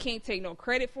we can't take no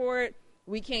credit for it.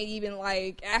 We can't even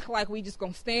act like we just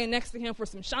gonna stand next to him for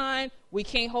some shine. We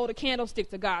can't hold a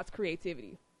candlestick to God's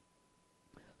creativity.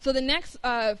 So the next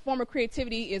form of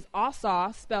creativity is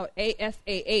asah, spelled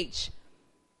A-S-A-H.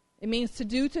 It means to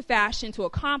do, to fashion, to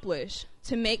accomplish,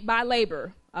 to make by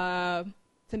labor, to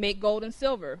make gold and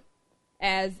silver,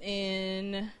 as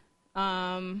in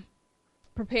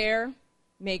prepare,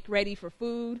 make ready for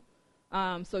food.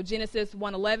 So Genesis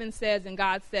 1:11 says, and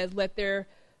God says, let the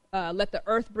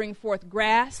earth bring forth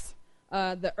grass,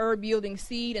 the herb yielding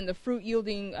seed, and the fruit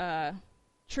yielding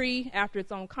tree after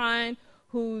its own kind,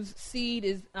 whose seed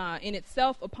is in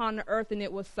itself upon the earth, and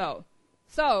it was so.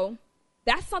 So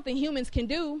that's something humans can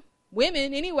do.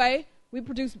 Women, anyway, we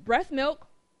produce breast milk.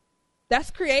 That's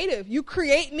creative. You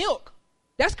create milk.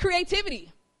 That's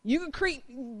creativity. You can create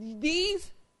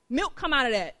these milk come out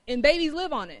of that, and babies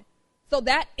live on it. So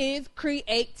that is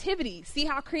creativity. See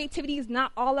how creativity is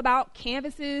not all about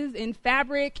canvases and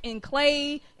fabric and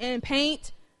clay and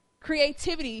paint.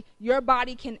 Creativity, your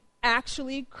body can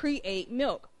actually create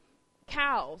milk.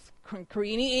 Cows,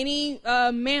 any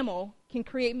mammal can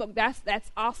create milk. That's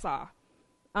asah.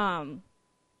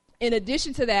 In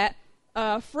addition to that,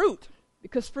 fruit,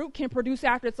 because fruit can produce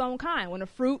after its own kind. When a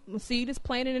seed is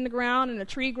planted in the ground and a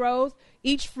tree grows,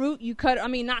 each fruit you cut,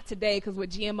 not today, because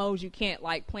with GMOs you can't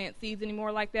plant seeds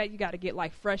anymore like that. You got to get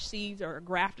fresh seeds or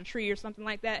graft a tree or something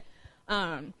like that.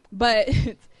 But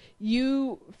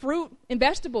fruit and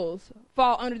vegetables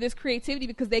fall under this creativity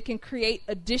because they can create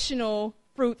additional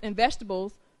fruits and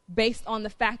vegetables based on the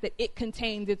fact that it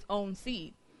contains its own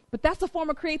seed. But that's a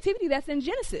form of creativity that's in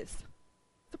Genesis.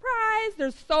 Surprise!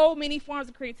 There's so many forms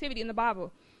of creativity in the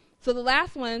Bible. So the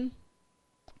last one,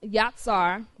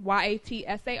 yatsar,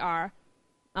 Y-A-T-S-A-R,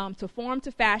 to form,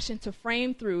 to fashion, to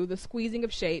frame through the squeezing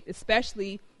of shape,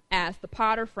 especially as the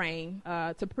potter frame,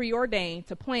 to preordain,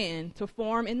 to plan, to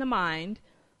form in the mind.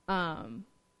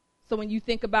 So when you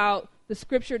think about the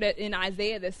scripture that in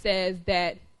Isaiah that says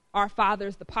that our Father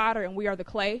is the potter and we are the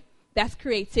clay, that's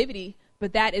creativity,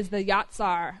 but that is the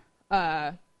yatsar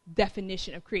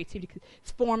definition of creativity.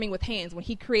 It's forming with hands. When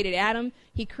he created Adam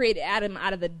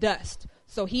out of the dust.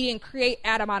 So he didn't create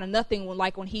Adam out of nothing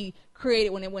when he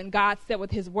created, when God said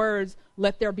with his words,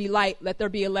 let there be light, let there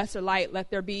be a lesser light, let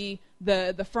there be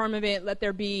the firmament, let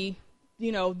there be,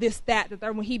 this, that.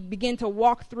 When he began to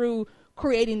walk through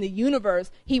creating the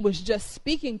universe, he was just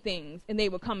speaking things and they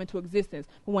would come into existence.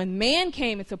 But when man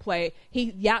came into play,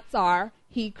 he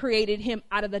created him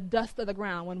out of the dust of the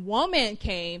ground. When woman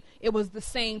came, it was the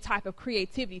same type of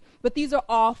creativity. But these are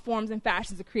all forms and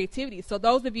fashions of creativity. So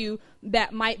those of you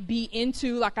that might be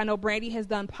into, I know Brandy has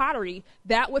done pottery,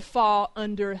 that would fall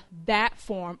under that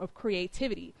form of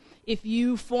creativity. If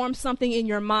you form something in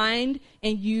your mind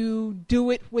and you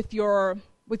do it with your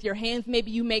hands,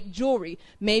 maybe you make jewelry,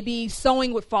 maybe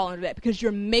sewing would fall under that because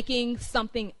you're making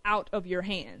something out of your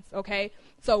hands, okay?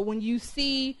 So when you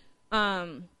see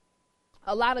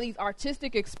a lot of these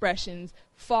artistic expressions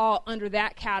fall under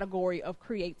that category of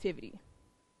creativity.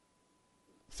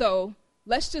 So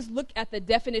let's just look at the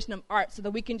definition of art so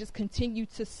that we can just continue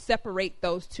to separate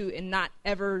those two and not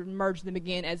ever merge them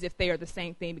again as if they are the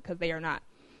same thing, because they are not.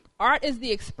 Art is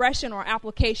the expression or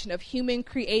application of human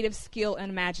creative skill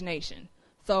and imagination.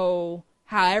 So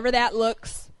however that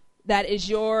looks, that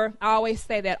is I always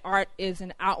say that art is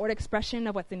an outward expression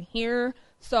of what's in here.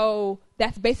 So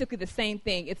that's basically the same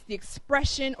thing. It's the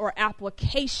expression or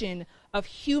application of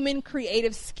human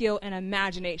creative skill and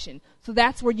imagination. So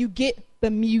that's where you get the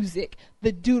music,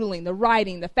 the doodling, the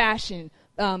writing, the fashion,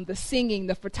 the singing,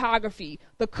 the photography,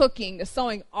 the cooking, the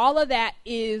sewing. All of that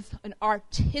is an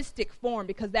artistic form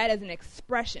because that is an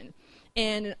expression.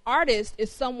 And an artist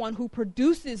is someone who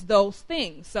produces those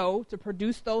things. So to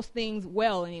produce those things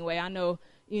well anyway, I know,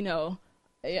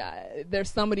 there's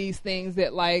some of these things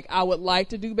that like I would like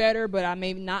to do better, but I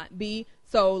may not be.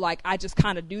 So like I just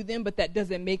kind of do them, but that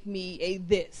doesn't make me a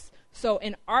this. So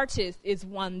an artist is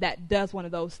one that does one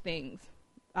of those things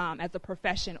as a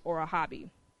profession or a hobby.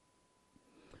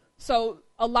 So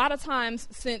a lot of times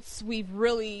since we've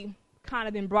really kind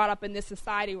of been brought up in this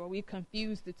society where we've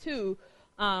confused the two,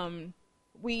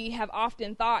 we have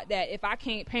often thought that if I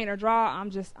can't paint or draw, I'm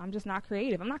just not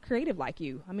creative. I'm not creative like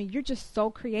you. I mean, you're just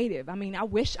so creative. I mean, I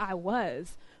wish I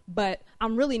was, but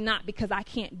I'm really not because I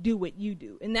can't do what you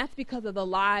do. And that's because of the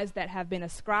lies that have been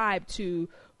ascribed to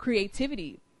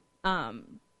creativity.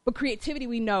 But creativity,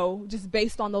 we know, just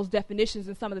based on those definitions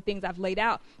and some of the things I've laid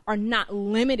out, are not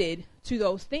limited to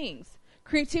those things.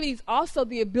 Creativity is also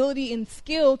the ability and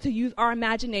skill to use our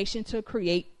imagination to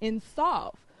create and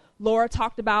solve. Laura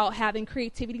talked about having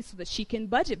creativity so that she can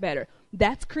budget better.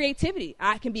 That's creativity.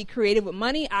 I can be creative with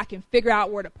money. I can figure out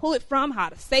where to pull it from, how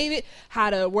to save it,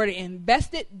 where to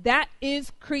invest it. That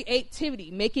is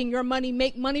creativity. Making your money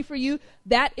make money for you,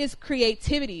 that is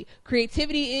creativity.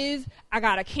 Creativity is, I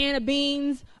got a can of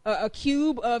beans, a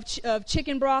cube of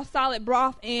chicken broth, solid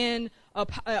broth, and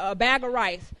a bag of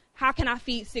rice. How can I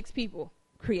feed 6 people?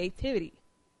 Creativity.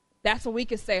 That's what we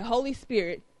can say, Holy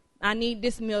Spirit, I need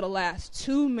this meal to last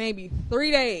 2, maybe 3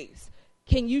 days.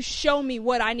 Can you show me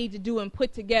what I need to do and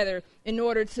put together in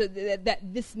order to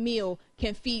that this meal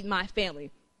can feed my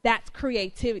family? That's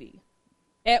creativity.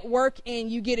 At work and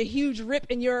you get a huge rip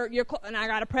in your and I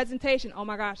got a presentation. Oh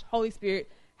my gosh, Holy Spirit,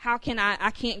 how can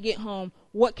I can't get home.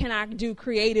 What can I do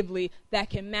creatively that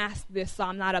can mask this so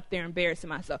I'm not up there embarrassing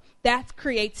myself? That's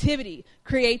creativity.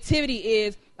 Creativity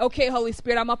is, okay, Holy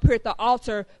Spirit, I'm up here at the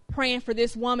altar praying for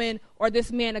this woman or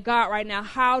this man of God right now.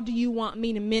 How do you want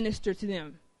me to minister to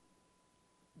them?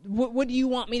 What do you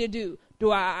want me to do?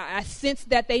 Do I sense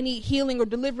that they need healing or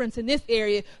deliverance in this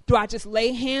area? Do I just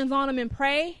lay hands on them and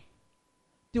pray?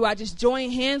 Do I just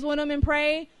join hands with them and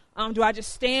pray? Do I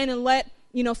just stand and let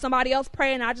somebody else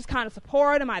pray and I just kind of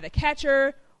support? Am I the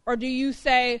catcher? Or do you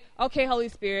say, okay, Holy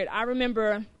Spirit, I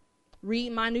remember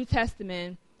reading my New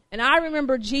Testament and I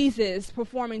remember Jesus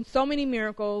performing so many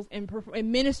miracles and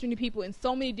ministering to people in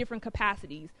so many different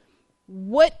capacities.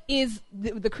 What is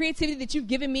the creativity that you've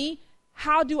given me?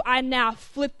 How do I now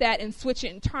flip that and switch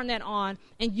it and turn that on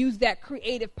and use that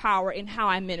creative power in how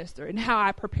I minister and how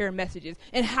I prepare messages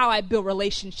and how I build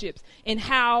relationships and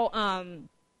how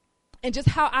and just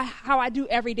how I do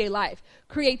everyday life?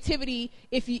 Creativity,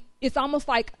 it's almost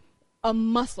like a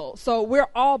muscle. So we're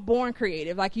all born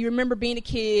creative. Like you remember being a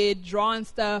kid, drawing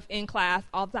stuff in class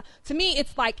all the time. To me,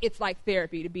 it's like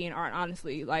therapy to be in art,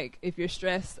 honestly. Like if you're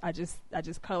stressed, I just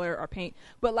color or paint.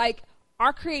 But like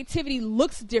our creativity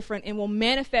looks different and will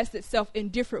manifest itself in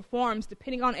different forms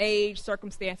depending on age,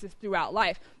 circumstances throughout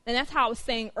life. And that's how I was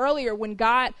saying earlier, when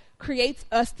God creates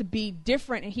us to be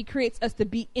different and he creates us to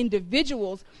be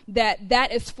individuals,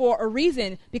 that is for a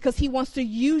reason, because he wants to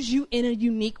use you in a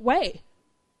unique way.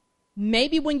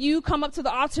 Maybe when you come up to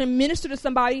the altar and minister to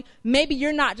somebody, maybe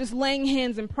you're not just laying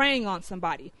hands and praying on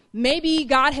somebody. Maybe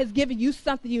God has given you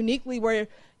something uniquely where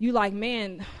you like,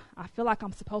 man, I feel like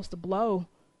I'm supposed to blow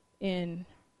in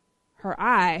her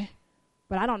eye,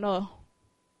 but I don't know.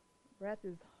 Breath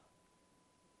is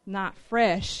not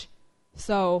fresh,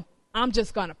 so I'm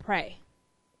just going to pray,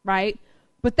 right?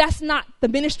 But that's not the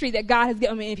ministry that God has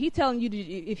given. I mean, if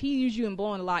he used you in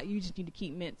blowing a lot, you just need to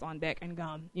keep mints on deck and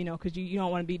gum, because you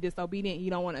don't want to be disobedient. You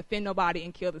don't want to offend nobody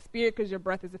and kill the spirit because your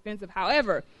breath is offensive.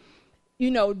 However,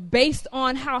 based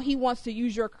on how he wants to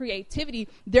use your creativity,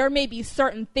 there may be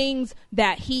certain things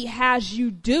that he has you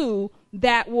do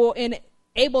that will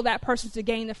enable that person to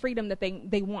gain the freedom that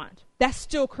they want. That's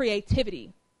still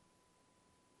creativity.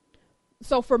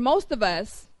 So for most of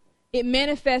us, it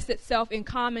manifests itself in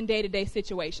common day-to-day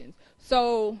situations.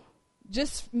 So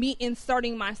just me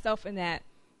inserting myself in that,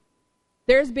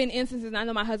 there's been instances, and I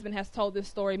know my husband has told this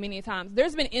story many times,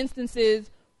 there's been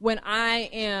instances when I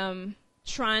am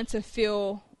trying to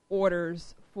fill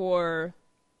orders for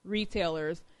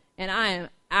retailers, and I am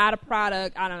out of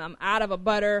product, I'm out of a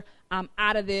butter, I'm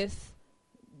out of this,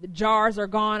 the jars are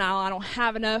gone, I don't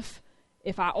have enough.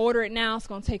 If I order it now, it's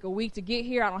going to take a week to get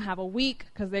here. I don't have a week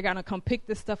because they're going to come pick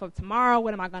this stuff up tomorrow.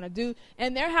 What am I going to do?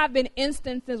 And there have been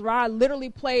instances where I literally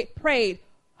prayed,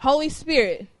 Holy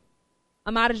Spirit,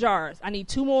 I'm out of jars. I need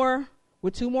 2 more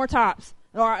with 2 more tops.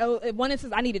 Or one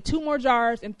instance, I needed 2 more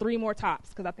jars and 3 more tops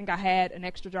because I think I had an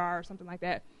extra jar or something like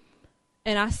that.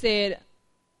 And I said,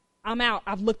 I'm out.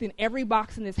 I've looked in every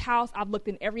box in this house. I've looked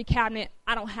in every cabinet.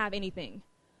 I don't have anything.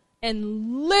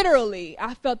 And literally,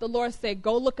 I felt the Lord say,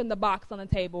 go look in the box on the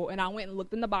table. And I went and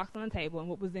looked in the box on the table, and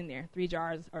what was in there? 2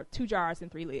 jars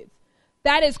and 3 lids.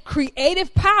 That is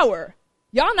creative power.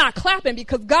 Y'all not clapping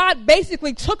because God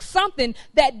basically took something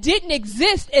that didn't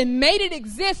exist and made it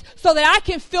exist so that I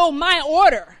can fill my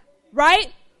order,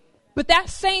 right? But that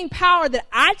same power that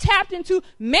I tapped into,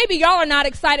 maybe y'all are not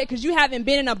excited because you haven't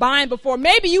been in a bind before.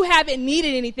 Maybe you haven't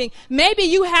needed anything. Maybe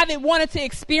you haven't wanted to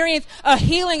experience a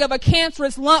healing of a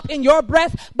cancerous lump in your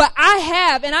breast. But I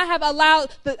have, and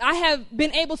I have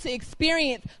been able to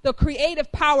experience the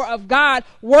creative power of God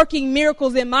working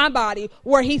miracles in my body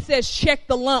where he says, check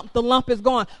the lump is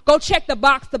gone. Go check the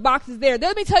box is there.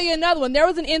 Let me tell you another one. There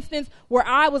was an instance where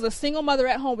I was a single mother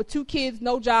at home with 2 kids,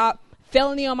 no job.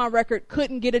 Felony on my record,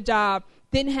 couldn't get a job,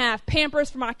 didn't have Pampers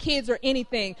for my kids or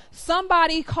anything.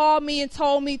 Somebody called me and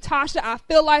told me, Tasha, I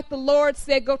feel like the Lord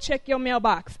said go check your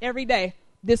mailbox every day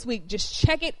this week. Just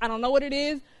check it. I don't know what it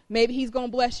is. Maybe he's going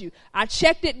to bless you. I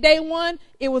checked it day 1.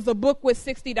 It was a book with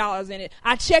 $60 in it.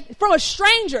 I checked from a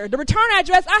stranger. The return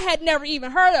address I had never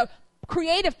even heard of.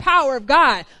 Creative power of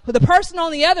God. But the person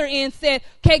on the other end said,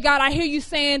 okay, God, I hear you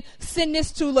saying send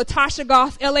this to Latasha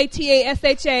Goss,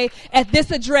 Latasha, at this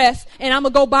address, and I'm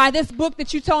going to go buy this book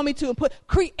that you told me to and put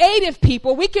creative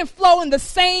people. We can flow in the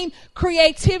same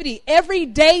creativity every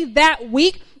day that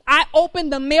week. I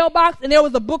opened the mailbox and there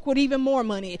was a book with even more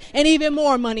money and even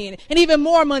more money in it and even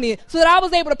more money in it so that I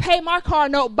was able to pay my car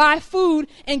note, buy food,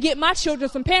 and get my children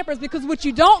some Pampers because what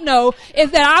you don't know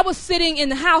is that I was sitting in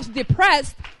the house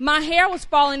depressed, my hair was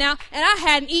falling out, and I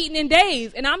hadn't eaten in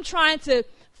days. And I'm trying to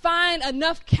find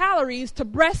enough calories to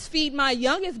breastfeed my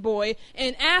youngest boy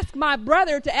and ask my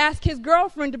brother to ask his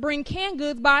girlfriend to bring canned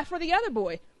goods by for the other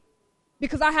boy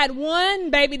because I had one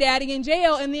baby daddy in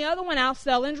jail and the other one out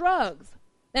selling drugs.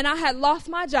 And I had lost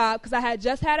my job because I had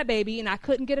just had a baby and I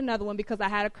couldn't get another one because I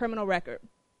had a criminal record.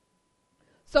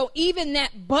 So even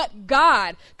that but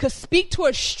God could speak to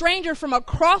a stranger from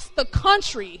across the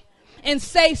country and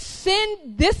say,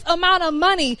 send this amount of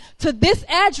money to this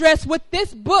address with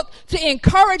this book to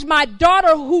encourage my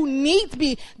daughter who needs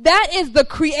me. That is the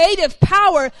creative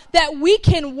power that we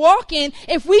can walk in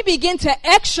if we begin to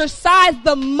exercise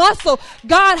the muscle.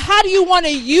 God, how do you want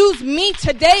to use me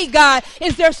today, God?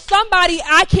 Is there somebody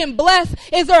I can bless?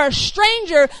 Is there a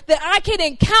stranger that I can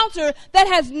encounter that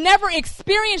has never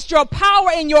experienced your power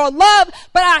and your love,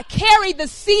 but I carry the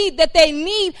seed that they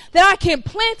need, that I can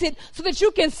plant it so that you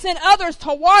can send others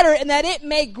to water and that it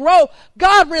may grow.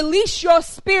 God, release your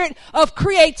spirit of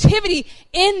creativity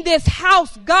in this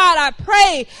house. God, I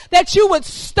pray that you would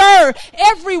stir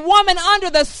every woman under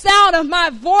the sound of my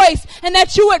voice and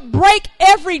that you would break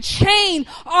every chain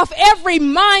off every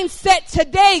mindset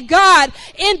today, God,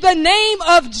 in the name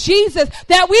of Jesus,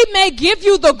 that we may give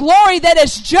you the glory that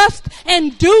is just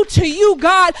and due to you,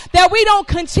 God, that we don't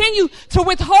continue to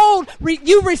withhold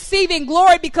you receiving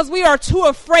glory because we are too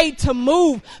afraid to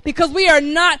move, because we are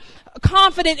not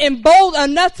confident and bold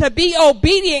enough to be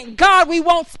obedient. God, we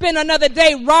won't spend another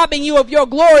day robbing you of your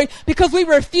glory because we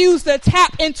refuse to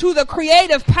tap into the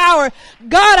creative power.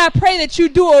 God, I pray that you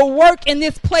do a work in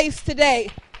this place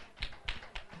today.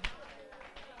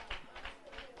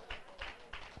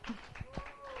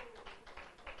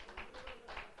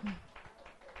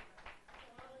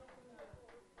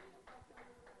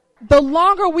 The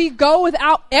longer we go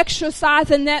without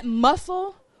exercising that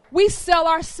muscle, we sell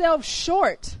ourselves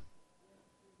short.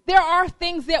 There are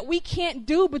things that we can't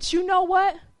do, but you know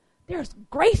what? There's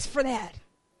grace for that.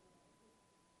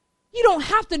 You don't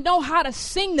have to know how to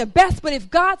sing the best, but if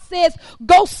God says,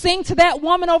 go sing to that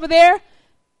woman over there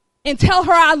and tell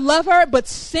her I love her, but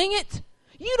sing it,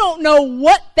 you don't know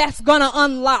what that's going to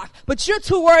unlock. But you're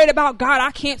too worried about, God,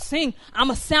 I can't sing. I'm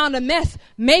going to sound a mess.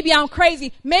 Maybe I'm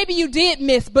crazy. Maybe you did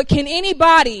miss, but can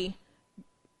anybody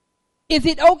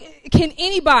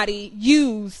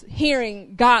use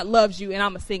hearing God loves you and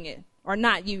I'm going to sing it? Or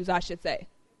not use, I should say.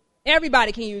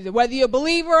 Everybody can use it, whether you're a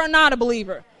believer or not a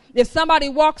believer. If somebody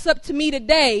walks up to me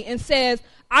today and says,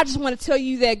 I just want to tell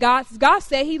you that God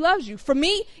said he loves you. For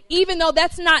me, even though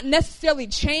that's not necessarily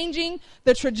changing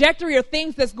the trajectory or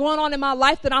things that's going on in my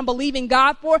life that I'm believing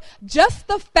God for, just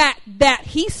the fact that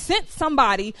he sent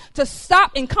somebody to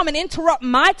stop and come and interrupt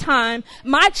my time,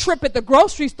 my trip at the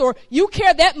grocery store, you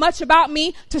care that much about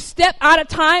me to step out of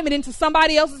time and into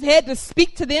somebody else's head to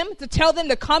speak to them, to tell them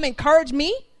to come encourage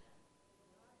me?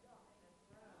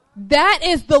 That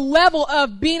is the level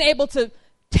of being able to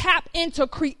tap into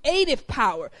creative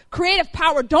power. Creative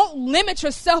power, don't limit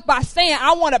yourself by saying,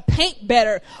 I want to paint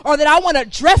better, or that I want to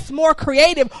dress more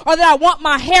creative, or that I want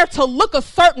my hair to look a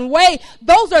certain way.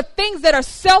 Those are things that are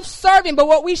self-serving, but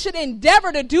what we should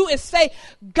endeavor to do is say,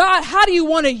 God, how do you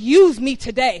want to use me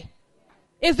today?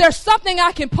 Is there something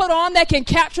I can put on that can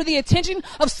capture the attention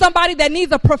of somebody that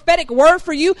needs a prophetic word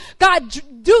for you? God,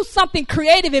 do something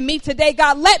creative in me today.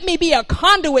 God, let me be a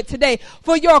conduit today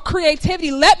for your creativity.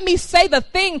 Let me say the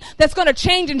thing that's going to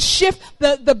change and shift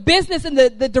the business and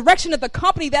the direction of the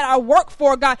company that I work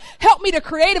for, God. Help me to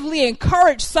creatively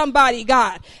encourage somebody,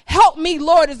 God. Help me,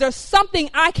 Lord. Is there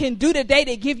something I can do today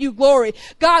to give you glory?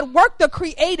 God, work the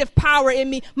creative power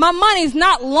in me. My money's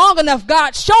not long enough,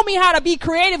 God. Show me how to be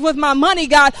creative with my money,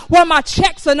 God, where my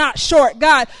checks are not short,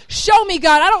 God. Show me,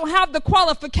 God, I don't have the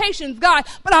qualifications, God,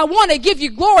 but I want to give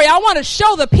you glory. I want to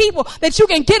show the people that you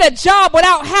can get a job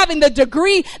without having the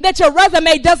degree, that your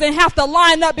resume doesn't have to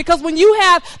line up, because when you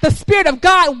have the Spirit of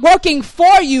God working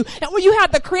for you, and when you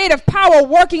have the creative power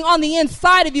working on the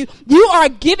inside of you, you are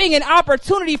giving an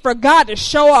opportunity for God to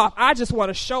show off. I just want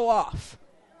to show off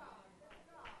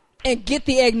and get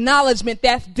the acknowledgement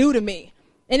that's due to me.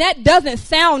 And that doesn't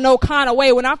sound no kind of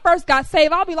way. When I first got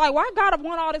saved, I'll be like, why God I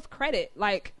want all this credit?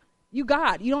 Like, you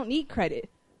God, you don't need credit.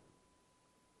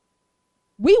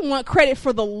 We want credit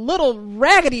for the little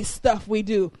raggedy stuff we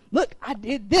do. Look, I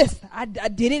did this. I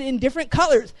did it in different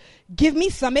colors. Give me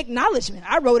some acknowledgement.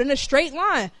 I wrote in a straight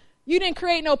line. You didn't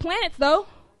create no planets, though.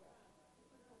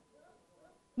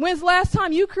 When's the last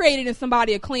time you created in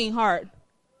somebody a clean heart?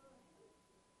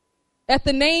 At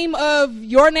the name of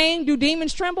your name, do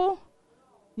demons tremble?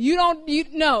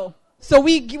 No. So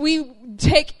we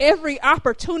take every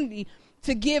opportunity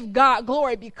to give God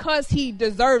glory because he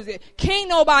deserves it. Can't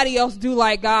nobody else do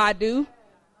like God do.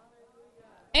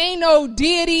 Ain't no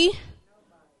deity,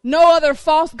 no other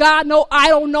false god, no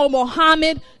idol, no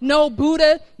Muhammad, no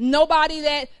Buddha, nobody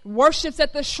that worships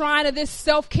at the shrine of this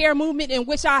self-care movement, in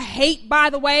which I hate, by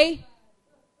the way,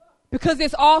 because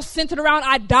it's all centered around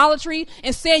idolatry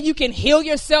and saying you can heal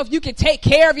yourself, you can take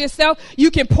care of yourself, you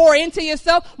can pour into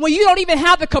yourself when you don't even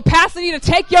have the capacity to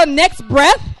take your next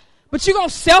breath. But you're going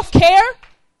to self-care?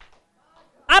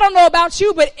 I don't know about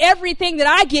you, but everything that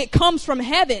I get comes from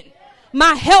heaven.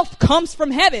 My health comes from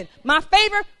heaven. My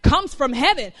favor comes from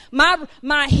heaven.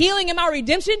 My healing and my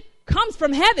redemption comes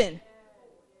from heaven.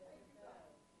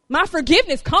 My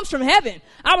forgiveness comes from heaven.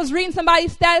 I was reading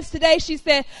somebody's status today. She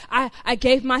said, I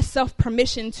gave myself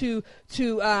permission to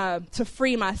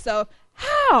free myself.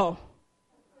 How?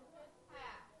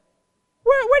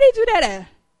 Where did you do that at?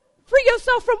 Free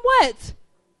yourself from what?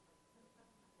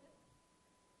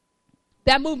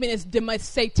 That movement is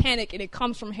satanic, and it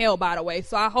comes from hell, by the way.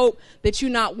 So I hope that you're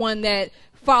not one that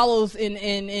follows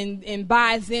and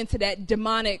buys into that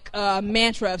demonic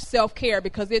mantra of self-care,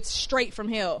 because it's straight from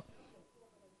hell.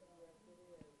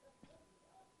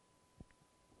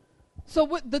 So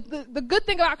what the good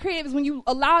thing about creative is when you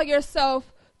allow yourself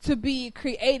to be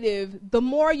creative, the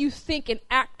more you think and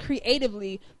act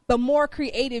creatively, the more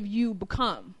creative you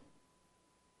become,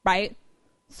 right?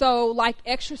 So like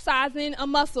exercising a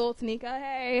muscle, Tanika,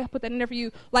 hey, I put that in there for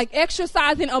you. Like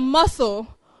exercising a muscle,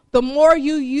 the more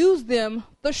you use them,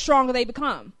 the stronger they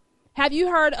become. Have you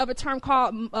heard of a term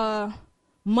called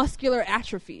muscular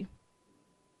atrophy?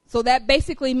 So that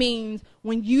basically means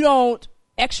when you don't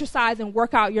exercise and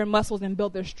work out your muscles and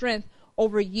build their strength,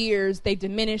 over years they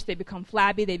diminish, they become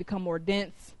flabby, they become more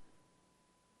dense.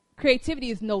 Creativity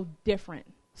is no different.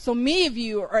 So many of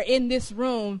you are in this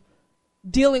room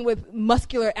dealing with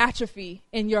muscular atrophy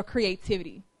in your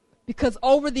creativity, because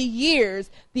over the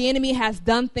years the enemy has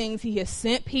done things. He has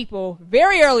sent people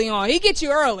very early on. He gets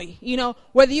you early,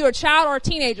 whether you're a child or a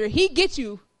teenager. He gets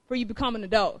you before you become an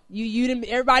adult.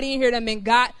 Everybody in here done been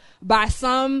got by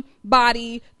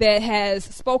somebody that has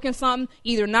spoken something,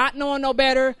 either not knowing no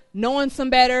better, knowing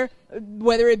some better,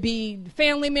 whether it be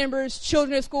family members,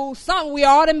 children at school, something. We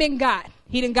all done been got.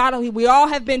 We all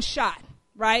have been shot,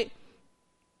 right?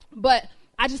 But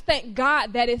I just thank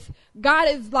God that God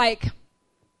is like,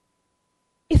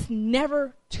 it's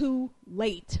never too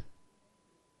late.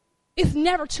 It's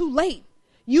never too late.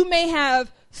 You may have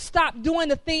stopped doing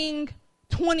the thing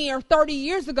 20 or 30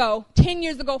 years ago, 10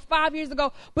 years ago, 5 years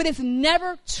ago, but it's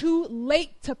never too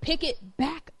late to pick it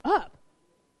back up.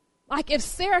 Like if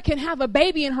Sarah can have a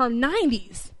baby in her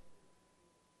 90s,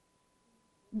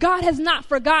 God has not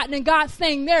forgotten, and God's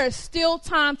saying there is still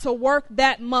time to work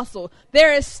that muscle.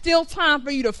 There is still time for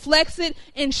you to flex it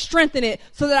and strengthen it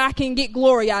so that I can get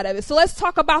glory out of it. So let's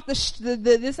talk about this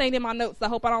ain't in my notes. I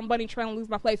hope I don't bunny trail and lose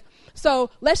my place. So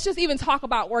let's just even talk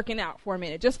about working out for a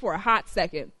minute, just for a hot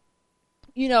second.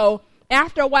 You know,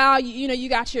 after a while, you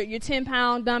got your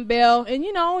 10-pound dumbbell, and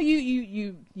you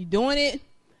doing it.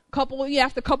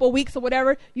 After a couple of weeks or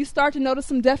whatever, you start to notice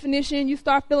some definition. You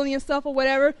start feeling yourself or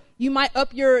whatever. You might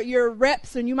up your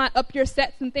reps, and you might up your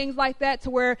sets and things like that, to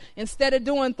where instead of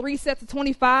doing 3 sets of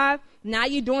 25, now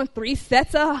you're doing 3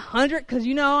 sets of 100 because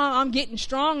I'm getting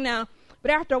strong now.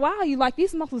 But after a while, you like,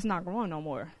 these muscles not growing no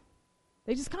more.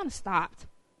 They just kind of stopped.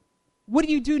 What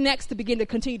do you do next to begin to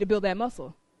continue to build that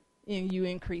muscle? And you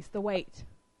increase the weight.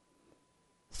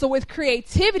 So with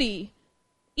creativity,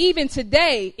 even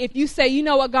today, if you say, you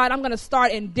know what, God, I'm going to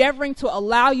start endeavoring to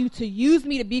allow you to use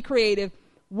me to be creative,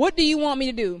 what do you want me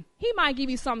to do? He might give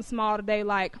you something small today,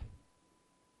 like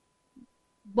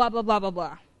blah, blah, blah, blah,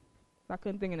 blah. I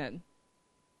couldn't think of nothing.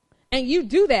 And you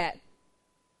do that.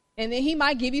 And then he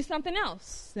might give you something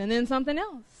else, and then something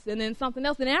else, and then something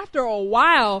else. And after a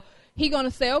while, he's going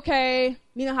to say, okay,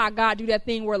 you know how God do that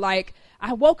thing where, like,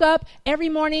 I woke up every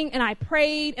morning and I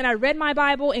prayed and I read my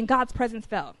Bible and God's presence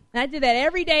fell. And I did that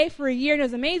every day for a year and it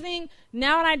was amazing.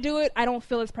 Now when I do it, I don't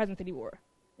feel his presence anymore.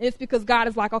 It's because God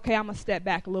is like, okay, I'm going to step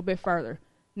back a little bit further.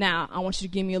 Now I want you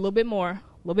to give me a little bit more, a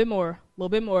little bit more, a little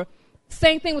bit more.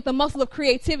 Same thing with the muscle of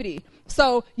creativity.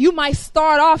 So you might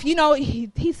start off,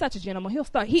 he's such a gentleman.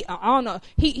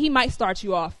 He might start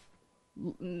you off.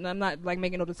 I'm not like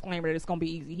making no disclaimer that it's going to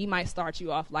be easy. He might start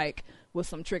you off like with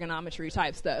some trigonometry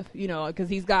type stuff, because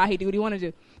he's God, he do what he want to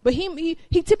do. But he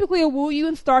typically will woo you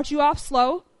and start you off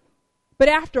slow. But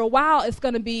after a while, it's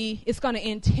going to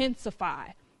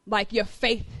intensify. Like your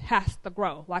faith has to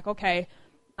grow. Like, okay,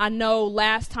 I know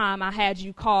last time I had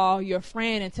you call your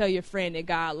friend and tell your friend that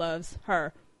God loves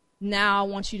her. Now I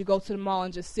want you to go to the mall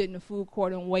and just sit in the food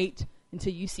court and wait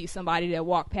until you see somebody that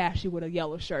walk past you with a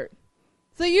yellow shirt.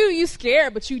 So you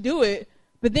scared, but you do it.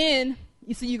 But then,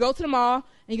 you go to the mall,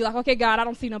 and you're like, okay, God, I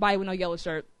don't see nobody with no yellow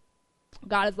shirt.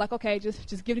 God is like, okay,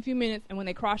 just give it a few minutes, and when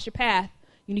they cross your path,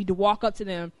 you need to walk up to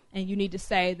them, and you need to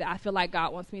say that I feel like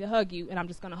God wants me to hug you, and I'm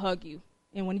just going to hug you.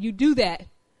 And when you do that,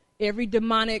 every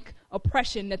demonic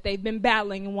oppression that they've been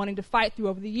battling and wanting to fight through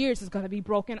over the years is going to be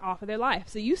broken off of their life.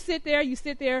 So you sit there.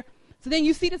 So then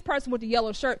you see this person with the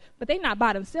yellow shirt, but they're not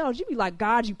by themselves. You be like,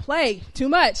 God, you play too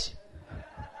much.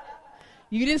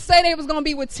 You didn't say they was going to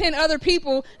be with 10 other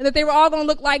people and that they were all going to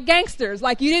look like gangsters.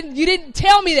 Like, you didn't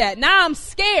tell me that. Now I'm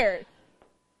scared.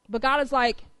 But God is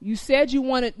like, you said you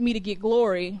wanted me to get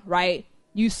glory, right?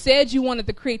 You said you wanted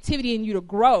the creativity in you to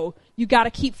grow. You got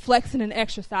to keep flexing and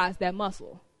exercise that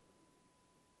muscle.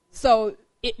 So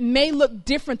it may look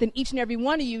different than each and every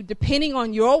one of you depending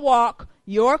on your walk,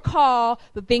 your call,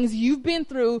 the things you've been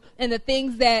through, and the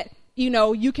things that,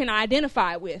 you can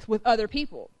identify with other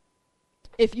people.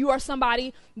 If you are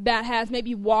somebody that has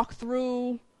maybe walked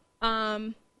through,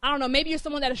 maybe you're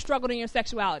someone that has struggled in your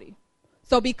sexuality.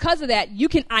 So because of that, you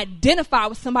can identify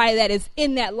with somebody that is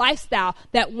in that lifestyle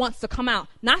that wants to come out.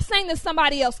 Not saying that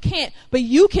somebody else can't, but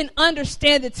you can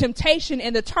understand the temptation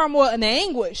and the turmoil and the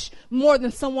anguish more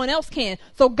than someone else can.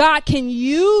 So God can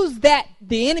use that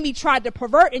the enemy tried to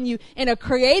pervert in you in a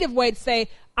creative way to say,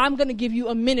 I'm going to give you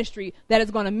a ministry that is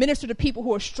going to minister to people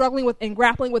who are struggling with and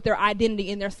grappling with their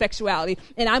identity and their sexuality.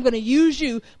 And I'm going to use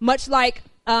you much like,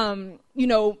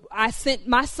 I sent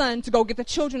my son to go get the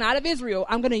children out of Israel.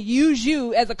 I'm going to use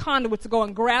you as a conduit to go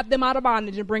and grab them out of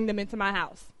bondage and bring them into my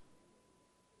house.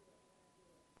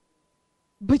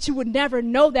 But you would never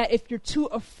know that if you're too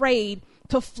afraid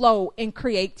to flow in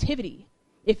creativity.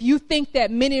 If you think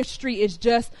that ministry is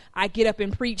just, I get up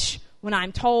and preach when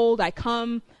I'm told, I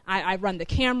come, I run the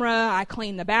camera, I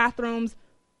clean the bathrooms.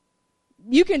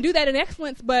 You can do that in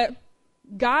excellence, but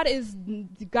God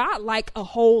like a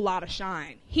whole lot of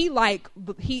shine.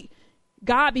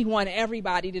 God be wanting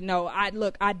everybody to know,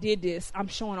 I did this. I'm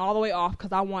showing all the way off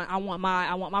because I want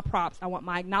my props. I want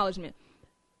my acknowledgement.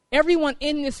 Everyone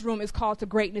in this room is called to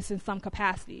greatness in some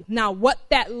capacity. Now, what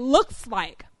that looks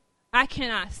like, I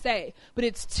cannot say, but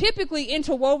it's typically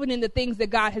interwoven in the things that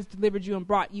God has delivered you and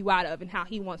brought you out of and how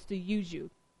he wants to use you.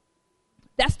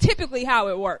 That's typically how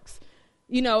it works.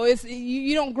 You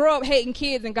don't grow up hating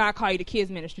kids and God call you to kids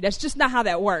ministry. That's just not how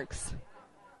that works.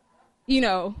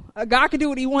 God can do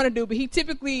what he want to do, but he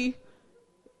typically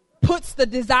puts the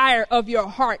desire of your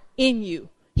heart in you.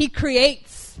 He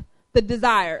creates the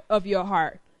desire of your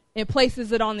heart and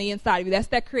places it on the inside of you. That's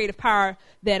that creative power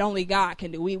that only God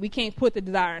can do. We can't put the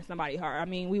desire in somebody's heart. I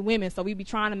mean, we women, so we be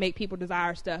trying to make people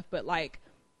desire stuff, but like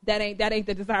that ain't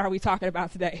the desire we talking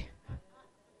about today.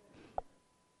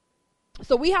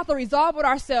 So we have to resolve with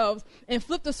ourselves and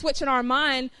flip the switch in our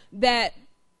mind that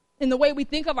in the way we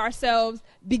think of ourselves,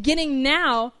 beginning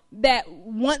now, that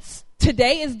once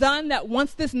today is done, that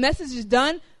once this message is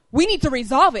done, we need to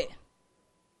resolve it.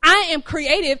 I am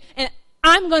creative, and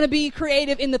I'm going to be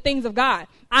creative in the things of God.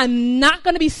 I'm not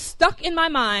going to be stuck in my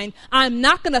mind. I'm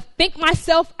not going to think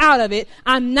myself out of it.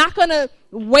 I'm not going to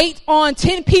wait on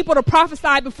 10 people to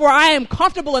prophesy before I am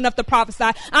comfortable enough to prophesy.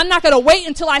 I'm not going to wait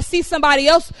until I see somebody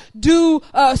else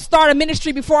start a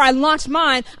ministry before I launch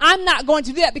mine. I'm not going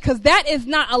to do that, because that is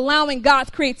not allowing God's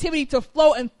creativity to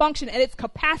flow and function at its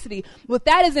capacity. What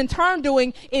that is in turn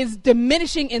doing is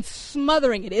diminishing and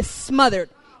smothering it. It's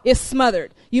smothered. It's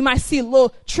smothered. You might see a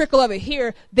little trickle of it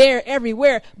here, there,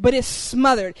 everywhere, but it's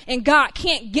smothered. And God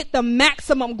can't get the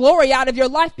maximum glory out of your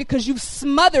life because you've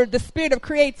smothered the spirit of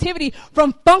creativity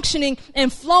from functioning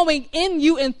and flowing in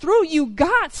you and through you.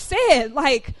 God said,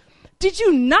 like, did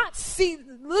you not see?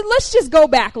 Let's just go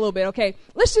back a little bit, okay?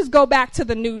 Let's just go back to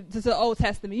the Old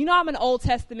Testament. You know, I'm an Old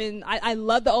Testament. I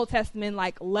love the Old Testament,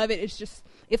 like, love it.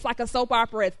 It's like a soap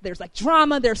opera. There's like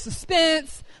drama, there's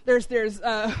suspense, there's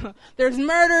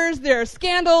murders, there's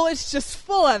scandal. It's just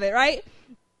full of it, right?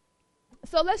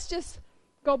 So let's just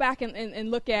go back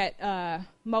and look at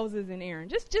Moses and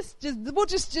Aaron. We'll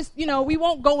just we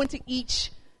won't go into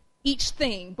each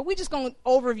thing, but we're just going to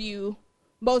overview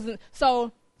Moses.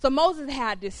 So Moses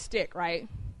had this stick, right?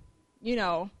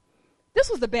 This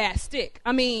was a bad stick.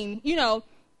 I mean,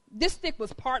 this stick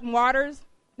was parting waters.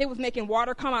 It was making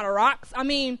water come out of rocks. I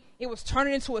mean, it was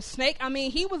turning into a snake. I mean,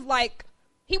 he was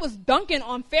dunking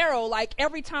on Pharaoh. Like,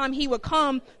 every time he would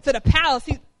come to the palace,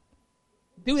 he'd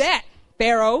do that,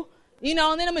 Pharaoh. And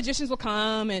then the magicians would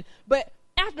come. But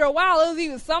after a while, it was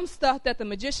even some stuff that the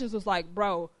magicians was like,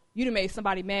 bro, you done made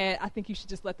somebody mad. I think you should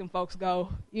just let them folks go,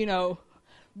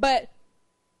 But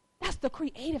that's the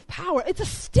creative power. It's a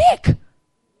stick.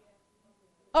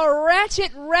 A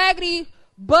ratchet, raggedy,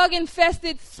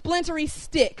 bug-infested, splintery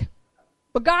stick.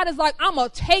 But God is like, I'm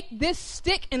going to take this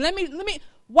stick and let me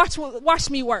watch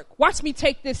me work. Watch me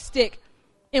take this stick.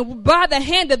 And by the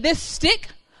hand of this stick,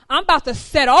 I'm about to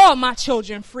set all my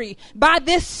children free. By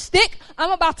this stick,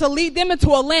 I'm about to lead them into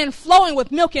a land flowing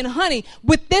with milk and honey.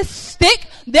 With this stick,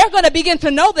 they're going to begin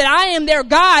to know that I am their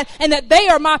God and that they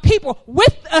are my people.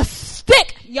 With a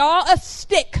stick, y'all, a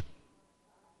stick.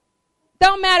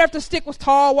 Don't matter if the stick was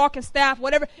tall, walking staff,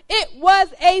 whatever. It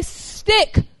was a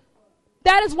stick.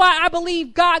 That is why I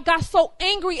believe God got so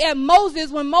angry at Moses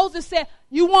when Moses said,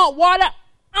 you want water?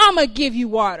 I'm going to give you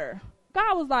water.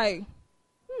 God was like,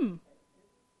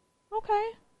 okay.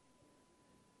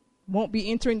 Won't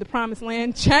be entering the promised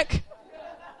land. Check.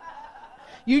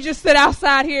 You just sit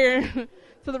outside here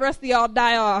till the rest of y'all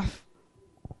die off.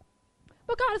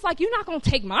 But God is like, you're not going to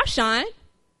take my shine.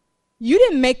 You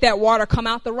didn't make that water come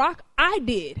out the rock. I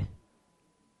did.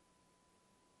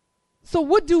 So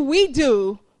what do we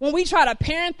do when we try to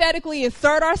parenthetically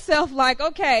insert ourselves like,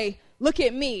 okay, look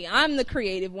at me. I'm the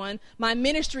creative one. My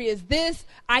ministry is this.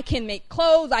 I can make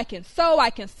clothes. I can sew. I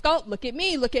can sculpt. Look at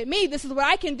me. Look at me. This is what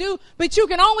I can do. But you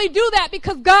can only do that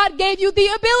because God gave you the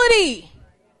ability.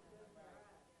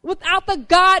 Without the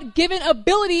God-given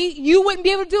ability, you wouldn't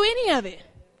be able to do any of it.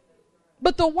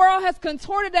 But the world has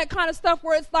contorted that kind of stuff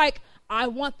where it's like, I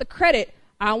want the credit.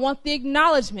 I want the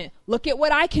acknowledgement. Look at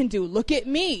what I can do. Look at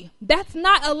me. That's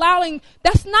not how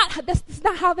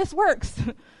this works.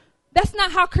 That's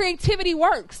not how creativity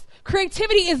works.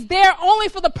 Creativity is there only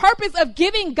for the purpose of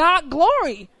giving God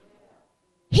glory.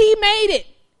 He made it.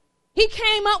 He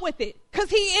came up with it because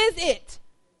he is it.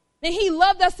 And he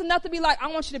loved us enough to be like, I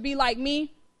want you to be like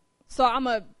me. So I'm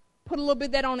going to put a little bit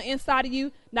of that on the inside of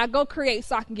you. Now go create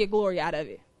so I can get glory out of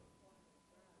it.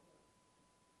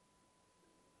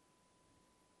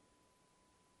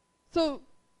 So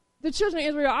the children of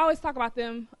Israel, I always talk about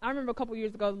them. I remember a couple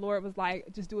years ago, the Lord was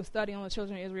like, just do a study on the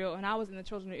children of Israel. And I was in the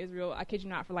children of Israel, I kid you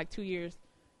not, for like 2 years.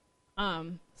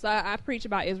 So I preach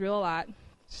about Israel a lot.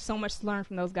 So much to learn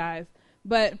from those guys.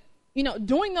 But,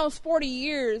 during those 40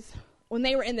 years when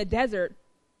they were in the desert,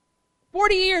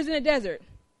 40 years in the desert,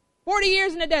 40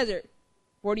 years in the desert,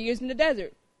 40 years in the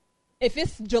desert. If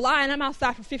it's July and I'm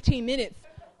outside for 15 minutes,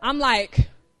 I'm like,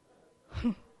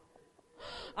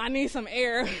 I need some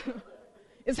air.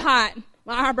 It's hot.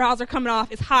 My eyebrows are coming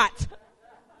off. It's hot.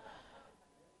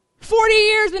 40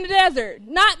 years in the desert.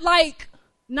 Not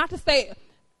to say,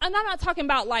 I'm not talking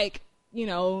about like,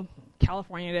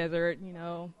 California desert,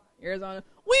 Arizona.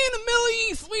 We in the Middle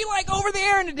East. We like over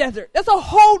there in the desert. That's a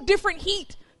whole different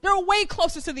heat. They're way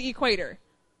closer to the equator.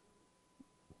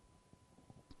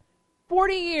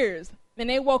 40 years, and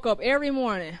they woke up every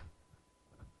morning,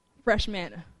 fresh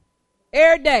manna.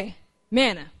 Every day,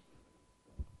 manna.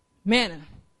 Manna.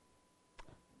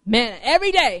 Manna.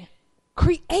 Every day.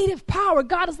 Creative power.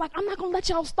 God is like, I'm not going to let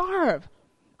y'all starve.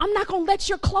 I'm not going to let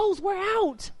your clothes wear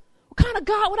out. What kind of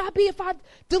God would I be if I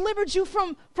delivered you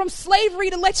from slavery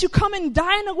to let you come and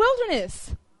die in the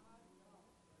wilderness?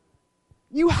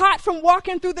 You hot from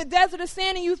walking through the desert of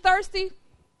sand and you thirsty?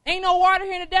 Ain't no water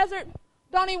here in the desert?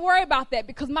 Don't even worry about that,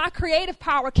 because my creative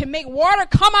power can make water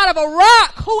come out of a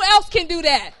rock. Who else can do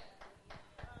that?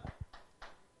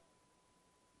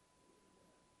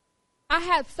 I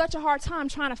had such a hard time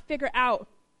trying to figure out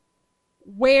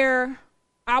where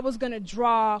I was going to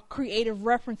draw creative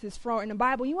references from in the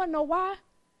Bible. You want to know why?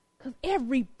 Because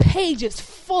every page is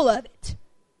full of it.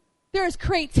 There is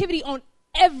creativity on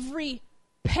every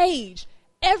page,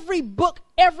 every book,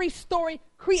 every story,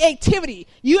 creativity.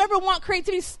 You ever want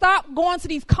creativity? Stop going to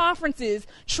these conferences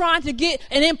trying to get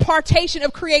an impartation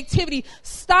of creativity.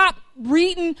 Stop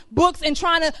reading books and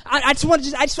trying to, I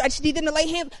just need them to lay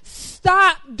hands.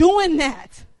 Stop doing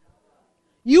that.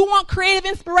 You want creative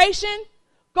inspiration?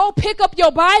 Go pick up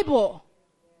your Bible.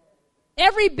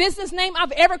 Every business name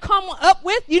I've ever come up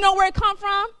with, you know where it come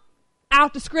from?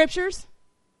 Out the scriptures.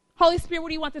 Holy Spirit, what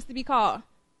do you want this to be called?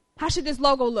 How should this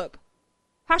logo look?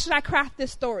 How should I craft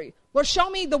this story? Lord, show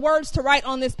me the words to write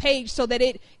on this page so that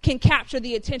it can capture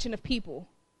the attention of people.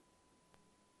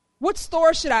 What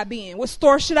store should I be in? What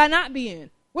store should I not be in?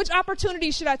 Which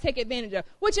opportunities should I take advantage of?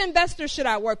 Which investors should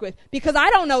I work with? Because I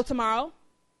don't know tomorrow.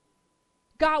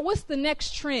 God, what's the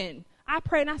next trend? I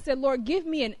prayed and I said, Lord, give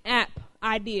me an app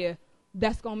idea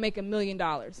that's going to make $1 million.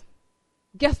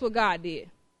 Guess what God did?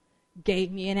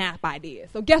 Gave me an app idea.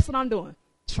 So guess what I'm doing?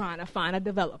 Trying to find a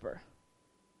developer.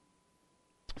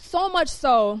 So much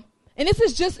so, and this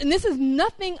is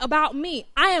nothing about me.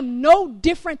 I am no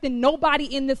different than nobody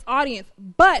in this audience,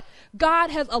 but God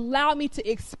has allowed me to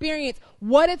experience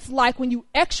what it's like when you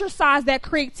exercise that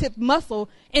creative muscle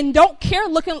and don't care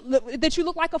that you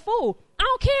look like a fool. I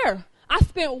don't care. I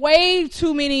spent way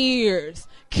too many years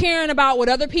caring about what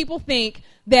other people think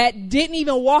that didn't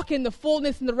even walk in the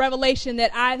fullness and the revelation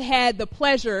that I've had the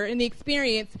pleasure and the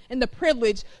experience and the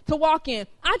privilege to walk in.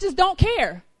 I just don't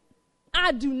care.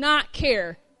 I do not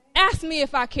care. Ask me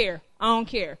if I care. I don't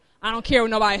care. I don't care what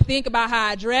nobody think about how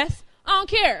I dress. I don't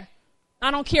care.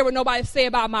 I don't care what nobody say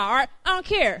about my art. I don't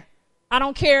care. I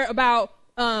don't care about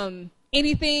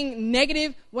anything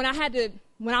negative. When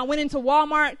I went into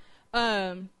Walmart,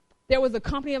 there was a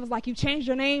company that was like, you changed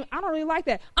your name? I don't really like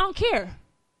that. I don't care.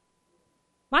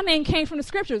 My name came from the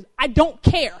scriptures. I don't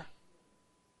care.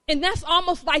 And that's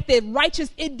almost like the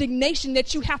righteous indignation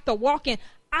that you have to walk in.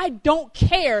 I don't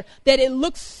care that it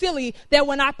looks silly that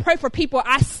when I pray for people,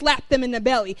 I slap them in the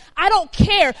belly. I don't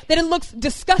care that it looks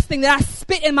disgusting that I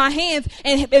spit in my hands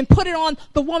and put it on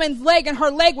the woman's leg and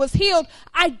her leg was healed.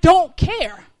 I don't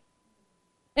care.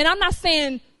 And I'm not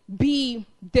saying be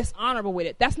dishonorable with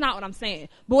it. That's not what I'm saying.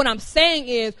 But what I'm saying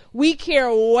is we care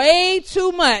way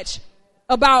too much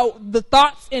about the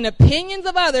thoughts and opinions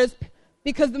of others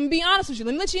because, to be honest with you,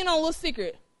 let me let you in on a little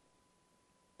secret.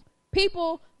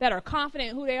 People that are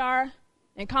confident in who they are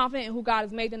and confident in who God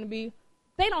has made them to be,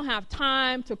 they don't have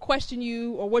time to question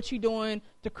you or what you're doing,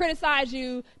 to criticize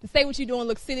you, to say what you're doing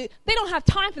looks silly. They don't have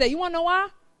time for that. You want to know why?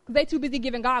 Because they're too busy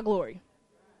giving God glory.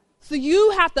 So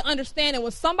you have to understand that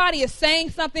when somebody is saying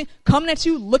something, coming at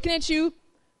you, looking at you,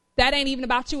 that ain't even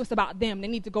about you. It's about them. They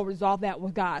need to go resolve that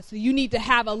with God. So you need to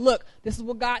have a look. This is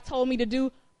what God told me to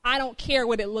do. I don't care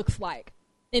what it looks like.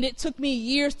 And it took me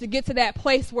years to get to that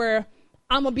place where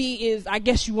I'm going to be I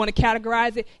guess you want to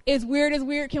categorize it, as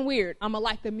weird can weird. I'm going to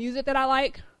like the music that I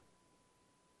like.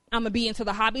 I'm going to be into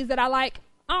the hobbies that I like.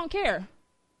 I don't care.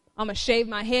 I'm going to shave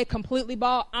my head completely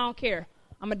bald. I don't care.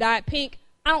 I'm going to dye it pink.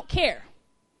 I don't care.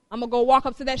 I'm going to go walk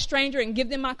up to that stranger and give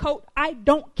them my coat. I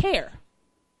don't care.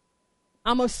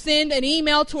 I'm going to send an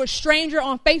email to a stranger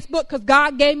on Facebook because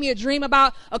God gave me a dream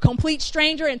about a complete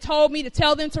stranger and told me to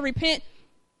tell them to repent.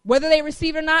 Whether they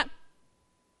receive it or not,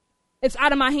 it's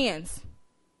out of my hands.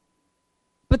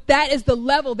 But that is the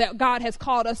level that God has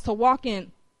called us to walk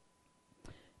in.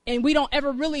 And we don't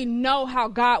ever really know how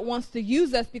God wants to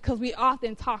use us because we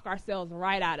often talk ourselves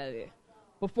right out of it.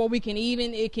 Before it can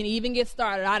even get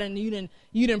started.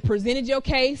 You done presented your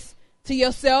case to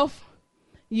yourself.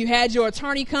 You had your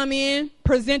attorney come in,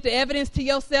 present the evidence to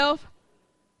yourself,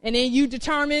 and then you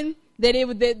determined that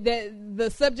that the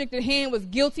subject at hand was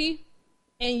guilty,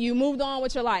 and you moved on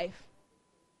with your life.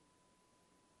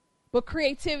 But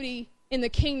creativity in the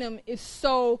kingdom is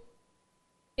so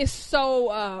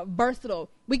versatile.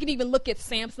 We can even look at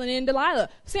Samson and Delilah.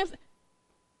 Samson,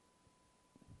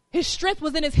 his strength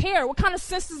was in his hair. What kind of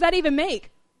sense does that even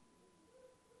make?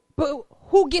 But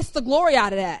who gets the glory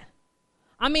out of that?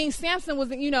 I mean, Samson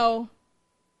wasn't,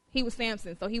 he was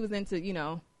Samson, so he was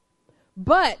into,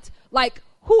 But, like,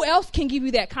 who else can give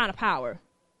you that kind of power?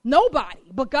 Nobody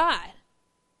but God.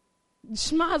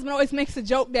 My husband always makes a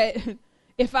joke that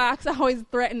if I always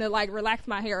threaten to, like, relax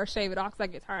my hair or shave it off because I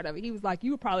get tired of it. He was like,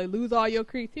 you would probably lose all your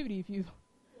creativity if you...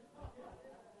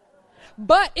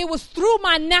 But it was through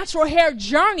my natural hair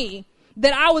journey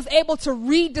that I was able to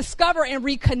rediscover and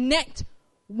reconnect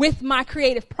with my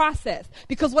creative process.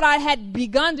 Because what I had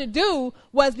begun to do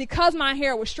was, because my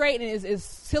hair was straight, and as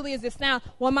silly as it sounds,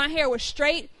 when my hair was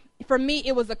straight, for me,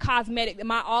 it was a cosmetic.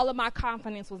 All of my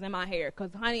confidence was in my hair.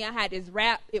 Because, honey, I had this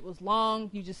wrap. It was long.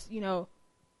 You just,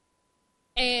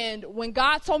 And when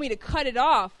God told me to cut it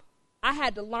off, I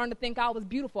had to learn to think I was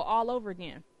beautiful all over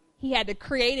again. He had to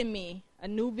create in me a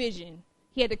new vision.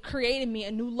 He had to create in me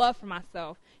a new love for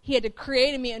myself. He had to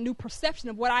create in me a new perception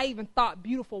of what I even thought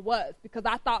beautiful was, because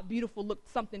I thought beautiful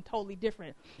looked something totally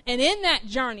different. And in that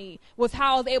journey was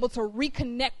how I was able to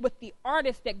reconnect with the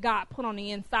artist that God put on the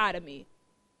inside of me.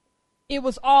 It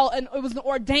was an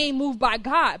ordained move by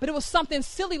God, but it was something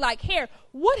silly like hair.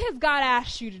 What has God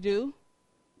asked you to do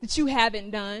that you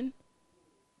haven't done,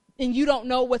 and you don't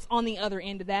know what's on the other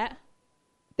end of that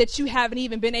you haven't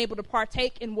even been able to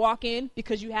partake and walk in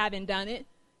because you haven't done it?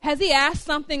 Has he asked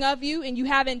something of you and you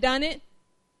haven't done it?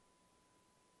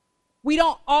 We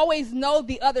don't always know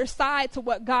the other side to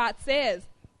what God says,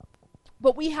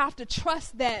 but we have to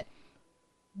trust that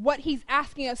what he's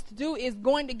asking us to do is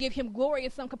going to give him glory in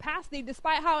some capacity,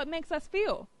 despite how it makes us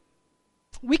feel.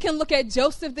 We can look at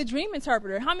Joseph, the dream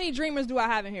interpreter. How many dreamers do I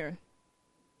have in here?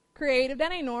 Creative.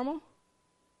 That ain't normal.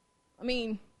 I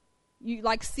mean, you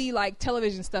see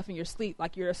television stuff in your sleep,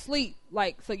 like you're asleep,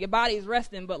 so your body is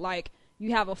resting, but you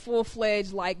have a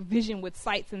full-fledged vision with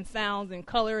sights and sounds and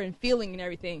color and feeling and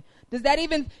everything. Does that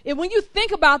even, when you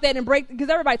think about that and because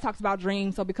everybody talks about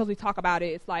dreams, so because we talk about it,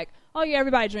 it's like, oh yeah,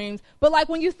 everybody dreams. But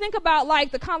when you think about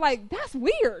the kind of that's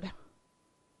weird.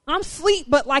 I'm asleep,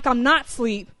 but I'm not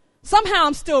asleep. Somehow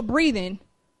I'm still breathing.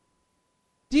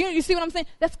 Do you see what I'm saying?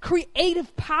 That's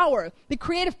creative power. The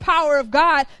creative power of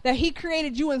God, that he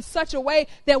created you in such a way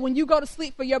that when you go to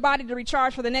sleep, for your body to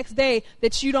recharge for the next day,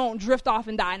 that you don't drift off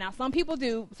and die. Now, some people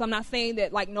do, so I'm not saying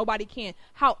that nobody can.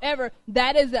 However,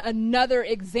 that is another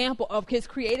example of his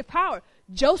creative power.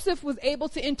 Joseph was able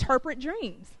to interpret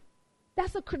dreams.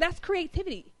 That's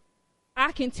creativity.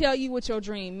 I can tell you what your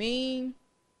dream means.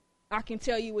 I can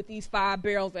tell you what these 5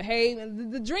 barrels of hay.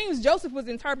 The dreams Joseph was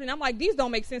interpreting, I'm like, these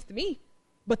don't make sense to me.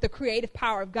 But the creative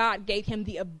power of God gave him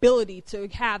the ability to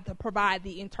provide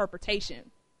the interpretation.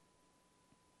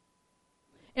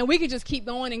 And we could just keep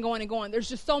going and going and going. There's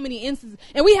just so many instances.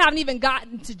 And we haven't even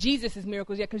gotten to Jesus'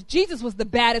 miracles yet, because Jesus was the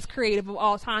baddest creative of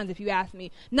all times, if you ask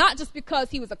me. Not just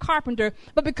because he was a carpenter,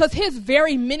 but because his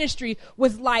very ministry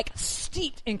was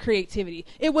steeped in creativity.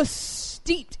 It was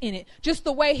steeped in it. Just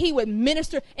the way he would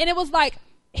minister. And it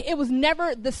was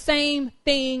never the same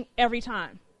thing every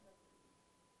time.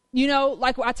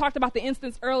 I talked about the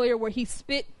instance earlier where he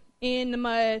spit in the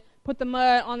mud, put the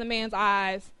mud on the man's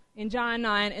eyes in John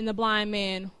 9, and the blind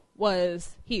man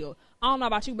was healed. I don't know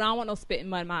about you, but I don't want no spit and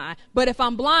mud in my eye. But if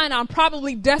I'm blind, I'm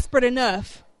probably desperate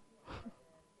enough.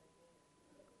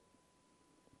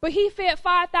 But he fed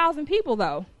 5,000 people,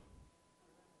 though,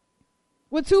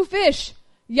 with 2 fish.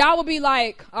 Y'all would be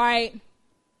like, all right,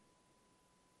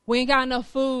 we ain't got enough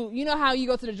food. You know how you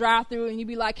go to the drive-thru and you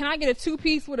be like, can I get a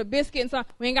 2-piece with a biscuit and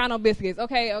something? We ain't got no biscuits.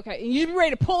 Okay. And you be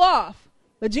ready to pull off.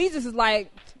 But Jesus is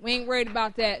like, we ain't worried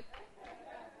about that.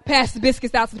 Pass the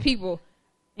biscuits out to the people.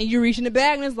 And you reach in the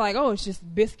bag and it's like, oh, it's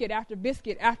just biscuit after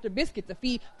biscuit after biscuit to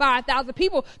feed 5,000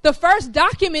 people. The first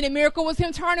documented miracle was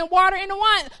him turning water into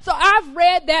wine. So I've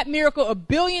read that miracle 1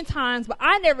 billion times, but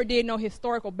I never did no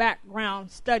historical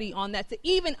background study on that to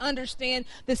even understand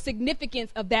the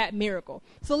significance of that miracle.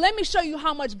 So let me show you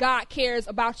how much God cares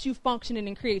about you functioning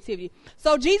in creativity.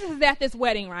 So Jesus is at this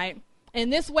wedding, right?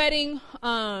 And this wedding,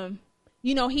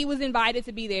 he was invited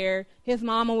to be there. His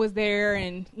mama was there,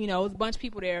 and, it was a bunch of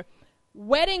people there.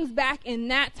 Weddings back in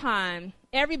that time,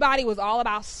 everybody was all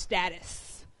about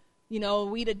status.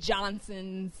 We the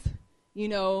Johnsons,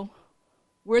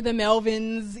 we're the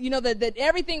Melvins. That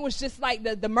everything was just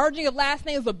the merging of last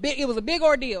names was a big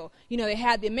ordeal. They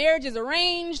had the marriages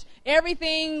arranged,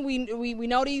 everything. We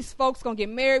know these folks gonna get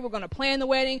married. We're gonna plan the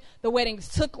wedding. The weddings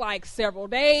took several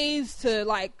days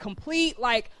to complete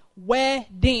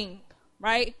wedding,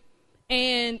 right?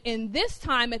 And in this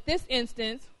time, at this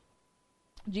instance,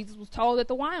 Jesus was told that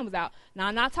the wine was out. Now,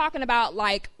 I'm not talking about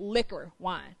like liquor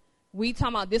wine. We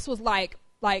talking about this was like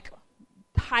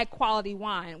high quality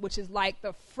wine, which is like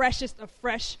the freshest of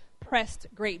fresh pressed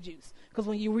grape juice. Because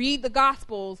when you read the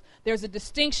Gospels, there's a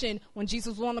distinction when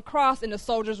Jesus was on the cross and the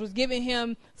soldiers was giving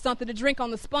him something to drink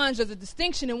on the sponge. There's a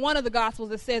distinction in one of the Gospels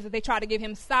that says that they tried to give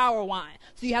him sour wine.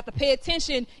 So you have to pay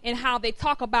attention in how they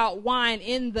talk about wine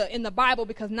in the Bible,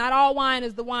 because not all wine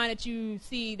is the wine that you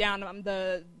see down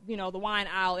the wine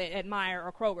aisle at Meijer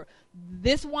or Kroger.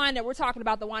 This wine that we're talking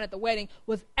about, the wine at the wedding,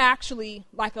 was actually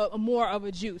like a more of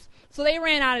a juice. So they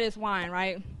ran out of this wine,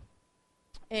 right?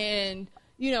 And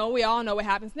we all know what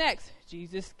happens next.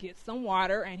 Jesus gets some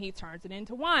water and he turns it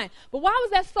into wine. But why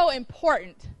was that so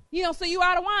important? So you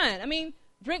out of wine. I mean,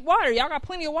 drink water. Y'all got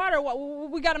plenty of water.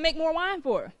 What we got to make more wine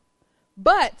for?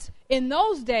 But in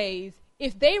those days,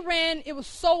 if they ran, it was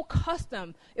so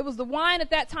custom. It was the wine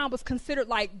at that time was considered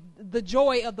like the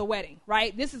joy of the wedding,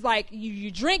 right? This is like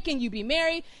you drink and you be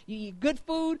merry, you eat good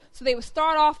food. So they would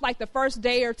start off like the first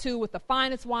day or two with the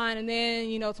finest wine, and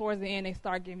then, towards the end, they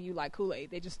start giving you like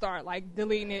Kool-Aid. They just start like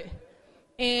deleting it.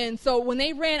 And so when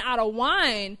they ran out of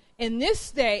wine, in this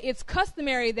day, it's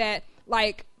customary that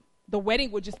like the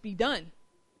wedding would just be done.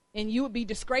 And you would be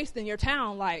disgraced in your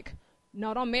town like,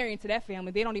 no, don't marry into that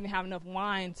family. They don't even have enough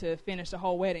wine to finish the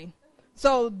whole wedding.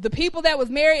 So the people that was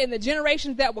married and the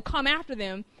generations that would come after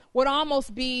them would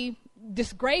almost be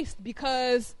disgraced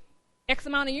because X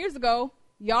amount of years ago,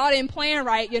 y'all didn't plan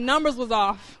right, your numbers was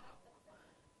off,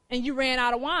 and you ran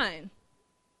out of wine.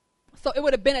 So it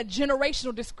would have been a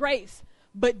generational disgrace.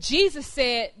 But Jesus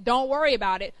said, don't worry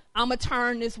about it. I'm going to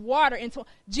turn this water into...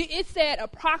 It said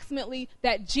approximately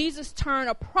that Jesus turned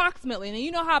approximately, and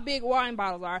you know how big wine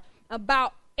bottles are,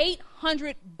 about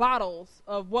 800 bottles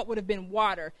of what would have been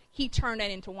water. He turned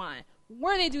that into wine.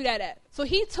 Where did they do that at? So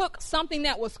he took something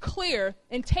that was clear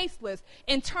and tasteless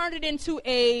and turned it into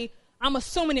I'm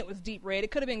assuming it was deep red.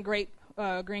 It could have been green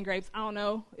grapes. I don't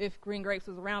know if green grapes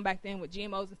was around back then with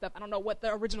GMOs and stuff. I don't know what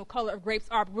the original color of grapes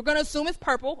are, but we're going to assume it's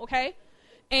purple, okay?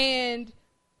 And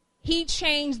he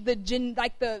changed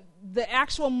the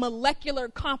actual molecular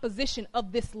composition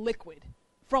of this liquid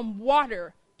from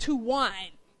water to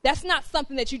wine. That's not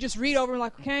something that you just read over and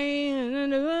like,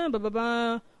 okay, blah, blah,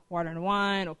 blah, water into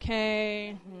wine,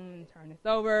 okay, turn this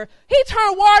over. He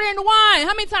turned water into wine.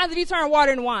 How many times have you turned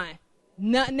water into wine?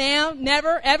 Not now,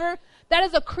 never, ever. That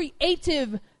is a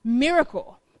creative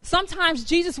miracle. Sometimes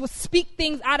Jesus would speak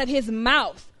things out of his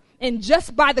mouth, and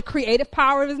just by the creative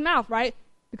power of his mouth, right?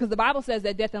 Because the Bible says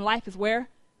that death and life is where?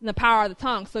 In the power of the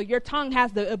tongue. So your tongue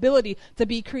has the ability to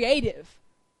be creative,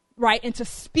 right? And to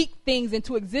speak things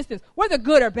into existence, whether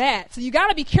good or bad. So you got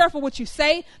to be careful what you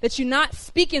say, that you're not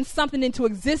speaking something into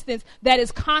existence that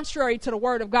is contrary to the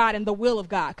word of God and the will of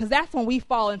God, because that's when we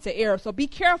fall into error. So be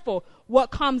careful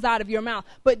what comes out of your mouth.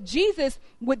 But Jesus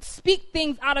would speak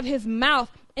things out of his mouth,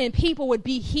 and people would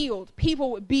be healed.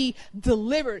 People would be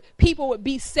delivered. People would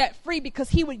be set free because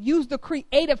he would use the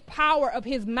creative power of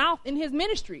his mouth in his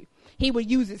ministry. He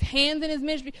would use his hands in his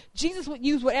ministry. Jesus would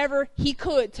use whatever he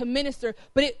could to minister,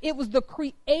 but it was the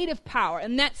creative power.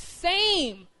 And that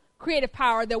same creative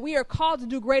power that we are called to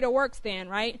do greater works than,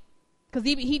 right? Because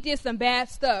he did some bad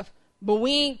stuff, but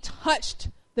we ain't touched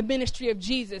the ministry of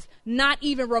Jesus, not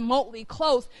even remotely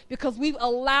close, because we've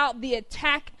allowed the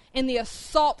attack and the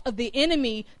assault of the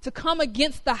enemy to come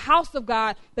against the house of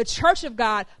God, the church of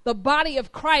God, the body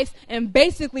of Christ, and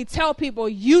basically tell people,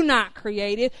 you not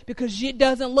created because it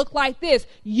doesn't look like this.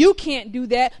 You can't do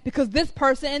that because this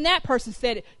person and that person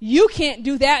said it. You can't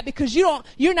do that because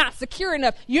you're not secure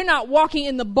enough. You're not walking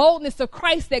in the boldness of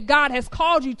Christ that God has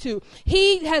called you to.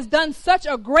 He has done such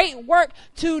a great work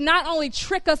to not only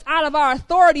trick us out of our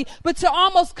authority, but to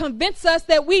almost convince us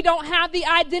that we don't have the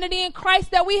identity in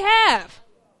Christ that we have.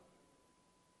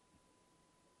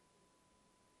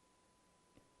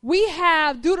 We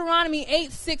have Deuteronomy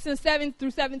 8, 6, and 7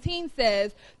 through 17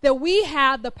 says that we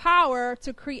have the power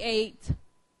to create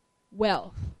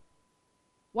wealth.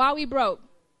 Why are we broke?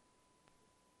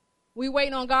 We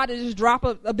waiting on God to just drop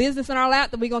a business in our lap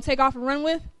that we're going to take off and run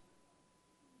with?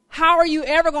 How are you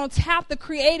ever going to tap the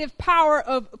creative power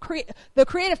of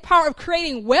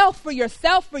creating wealth for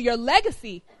yourself, for your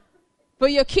legacy, for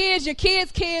your kids,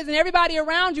 and everybody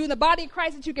around you in the body of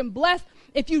Christ that you can bless,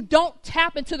 if you don't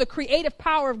tap into the creative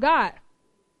power of God?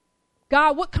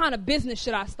 God, what kind of business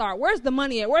should I start? Where's the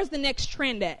money at? Where's the next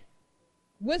trend at?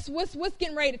 What's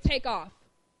getting ready to take off?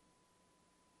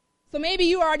 So maybe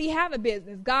you already have a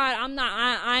business. God,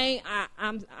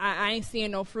 I ain't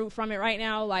seeing no fruit from it right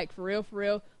now. Like for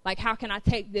real. Like how can I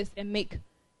take this and make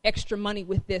extra money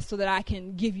with this so that I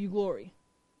can give you glory.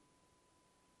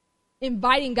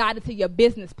 Inviting God into your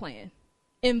business plan.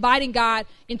 Inviting God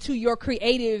into your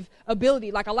creative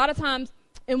ability. Like a lot of times,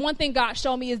 and one thing God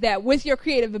showed me is that with your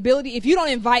creative ability, if you don't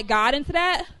invite God into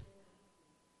that,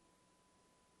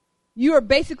 you are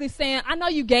basically saying, I know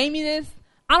you gave me this.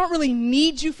 I don't really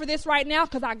need you for this right now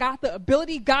because I got the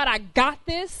ability. God, I got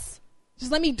this.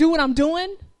 Just let me do what I'm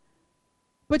doing.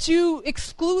 But you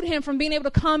exclude him from being able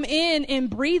to come in and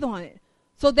breathe on it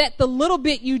so that the little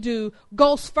bit you do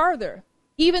goes further.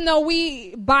 Even though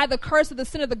we, by the curse of the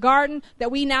sin of the garden, that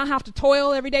we now have to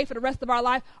toil every day for the rest of our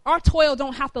life, our toil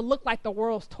don't have to look like the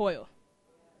world's toil.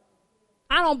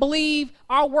 I don't believe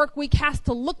our work week has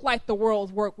to look like the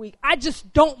world's work week. I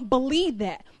just don't believe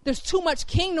that. There's too much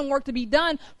kingdom work to be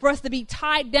done for us to be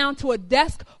tied down to a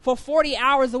desk for 40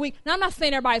 hours a week. Now, I'm not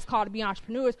saying everybody's called to be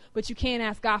entrepreneurs, but you can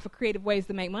ask God for creative ways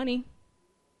to make money.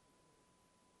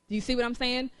 Do you see what I'm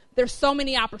saying? There's so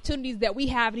many opportunities that we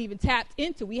haven't even tapped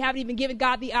into. We haven't even given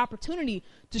God the opportunity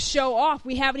to show off.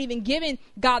 We haven't even given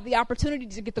God the opportunity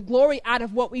to get the glory out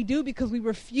of what we do because we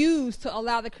refuse to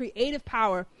allow the creative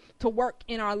power to work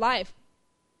in our life.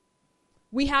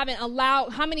 We haven't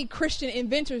allowed, how many Christian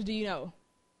inventors do you know?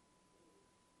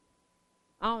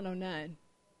 I don't know none.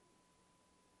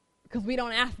 Because we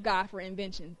don't ask God for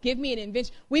invention. Give me an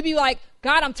invention. We be like,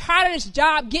 God, I'm tired of this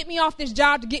job. Get me off this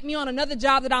job to get me on another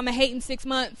job that I'm going to hate in 6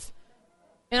 months.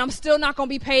 And I'm still not going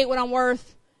to be paid what I'm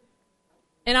worth.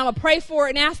 And I'm going to pray for it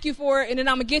and ask you for it. And then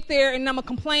I'm going to get there and I'm going to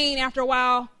complain after a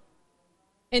while.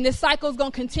 And this cycle is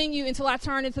going to continue until I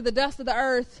turn into the dust of the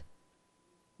earth.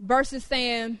 Versus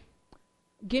saying,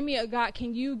 give me a God,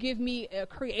 can you give me a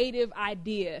creative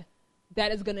idea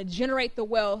that is going to generate the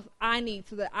wealth I need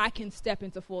so that I can step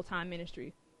into full-time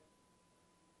ministry?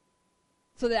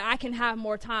 So that I can have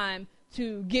more time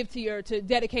to give to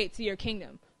dedicate to your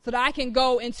kingdom. So that I can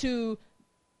go into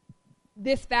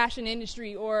this fashion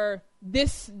industry or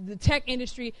the tech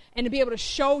industry and to be able to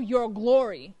show your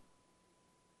glory.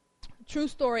 True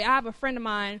story, I have a friend of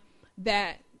mine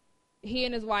that he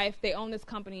and his wife, they own this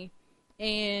company,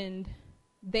 and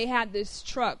they had this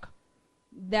truck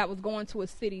that was going to a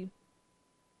city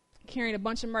carrying a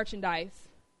bunch of merchandise,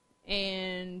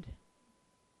 and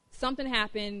something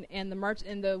happened, and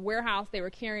the warehouse they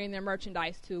were carrying their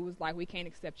merchandise to was like, we can't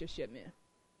accept your shipment.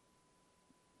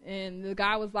 And the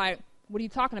guy was like, what are you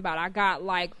talking about? I got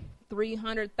like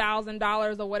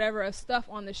 $300,000 or whatever of stuff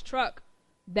on this truck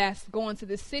that's going to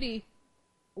this city.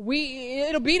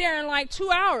 It'll be there in like 2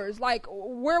 hours. Like,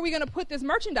 where are we going to put this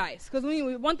merchandise? Because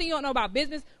one thing you don't know about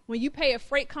business, when you pay a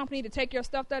freight company to take your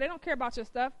stuff there, they don't care about your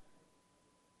stuff.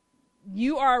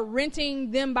 You are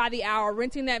renting them by the hour,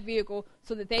 renting that vehicle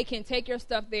so that they can take your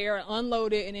stuff there,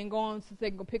 unload it, and then go on so they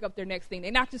can go pick up their next thing.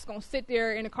 They're not just going to sit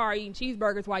there in a car eating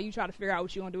cheeseburgers while you try to figure out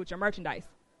what you're going to do with your merchandise.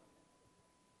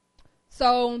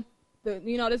 So,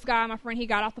 this guy, my friend, he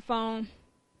got off the phone.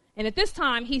 And at this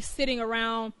time, he's sitting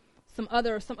around some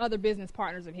other business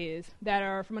partners of his that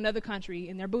are from another country,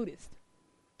 and they're Buddhist.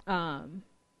 And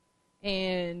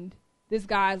this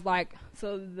guy's like,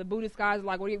 so the Buddhist guy's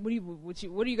like, what are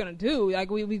you gonna do? Like,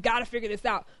 we've got to figure this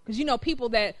out, because people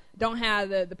that don't have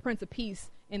the Prince of Peace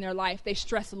in their life, they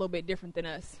stress a little bit different than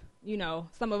us.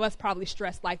 Some of us probably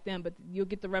stress like them, but you'll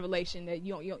get the revelation that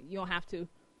you don't have to.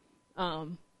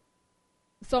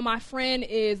 So my friend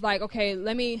is like, okay,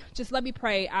 let me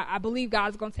pray. I believe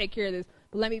God's gonna take care of this.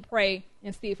 But let me pray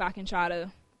and see if I can try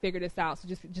to figure this out. So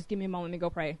just give me a moment. Let me go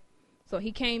pray. So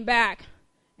he came back,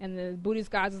 and the Buddhist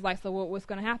guy was like, so what's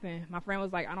going to happen? My friend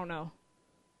was like, I don't know.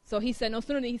 So he said, no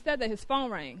sooner than he said that, his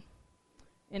phone rang.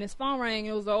 And his phone rang,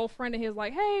 it was an old friend of his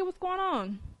like, hey, what's going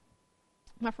on?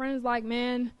 My friend was like,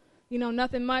 man,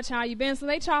 nothing much. How you been? So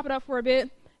they chop it up for a bit.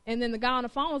 And then the guy on the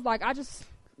phone was like,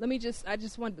 the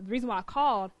reason why I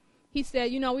called, he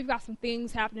said, we've got some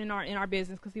things happening in our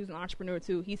business, because he was an entrepreneur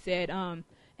too. He said, and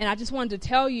I just wanted to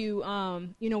tell you,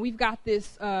 we've got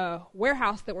this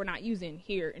warehouse that we're not using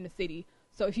here in the city.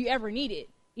 So if you ever need it,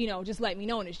 just let me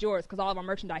know and it's yours, because all of our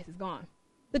merchandise is gone.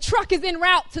 The truck is en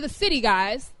route to the city,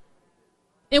 guys.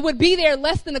 It would be there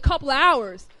less than a couple of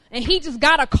hours. And he just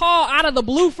got a call out of the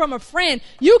blue from a friend.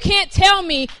 You can't tell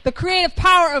me the creative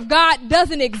power of God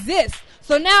doesn't exist.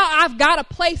 So now I've got a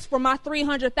place where my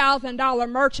 $300,000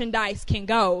 merchandise can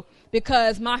go,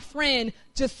 because my friend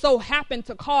just so happened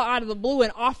to call out of the blue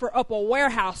and offer up a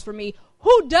warehouse for me.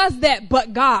 Who does that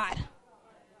but God?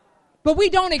 But we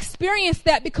don't experience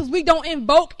that because we don't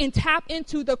invoke and tap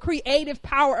into the creative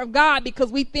power of God,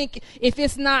 because we think if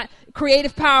it's not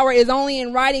creative power is only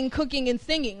in writing, cooking, and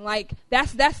singing. Like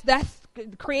that's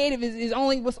creative is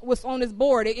only what's on this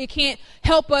board. It can't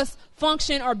help us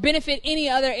function or benefit any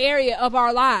other area of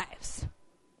our lives.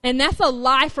 And that's a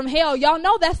lie from hell. Y'all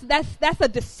know that's a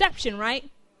deception, right?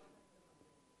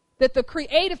 That the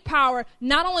creative power,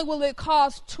 not only will it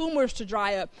cause tumors to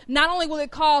dry up, not only will it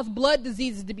cause blood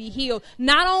diseases to be healed,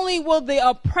 not only will the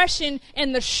oppression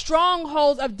and the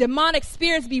strongholds of demonic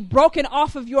spirits be broken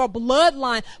off of your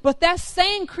bloodline, but that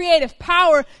same creative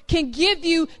power can give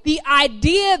you the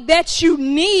idea that you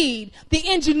need, the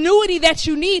ingenuity that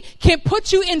you need, can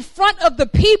put you in front of the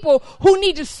people who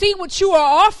need to see what you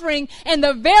are offering, and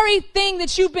the very thing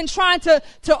that you've been trying to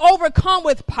overcome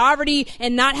with poverty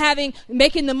and not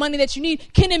making the money that you need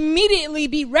can immediately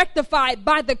be rectified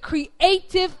by the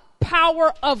creative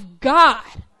power of God.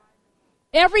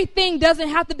 Everything doesn't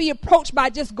have to be approached by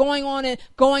just going and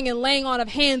laying on of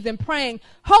hands and praying.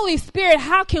 Holy Spirit,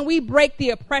 how can we break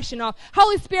the oppression off?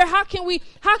 Holy Spirit, how can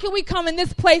we come in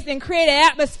this place and create an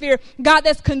atmosphere, God,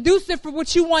 that's conducive for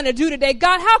what you want to do today?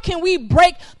 God, how can we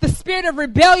break the spirit of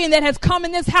rebellion that has come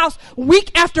in this house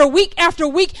week after week after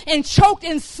week and choked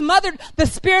and smothered the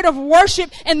spirit of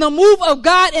worship and the move of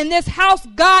God in this house?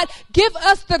 God, give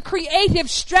us the creative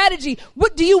strategy.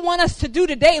 What do you want us to do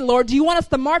today, Lord? Do you want us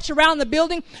to march around the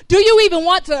building? Do you even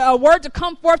want a word to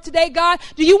come forth today, God?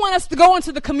 Do you want us to go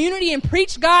into the community and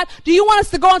preach, God? Do you want us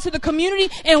to go into the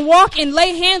community and walk and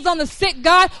lay hands on the sick,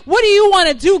 God? What do you want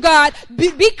to do, God?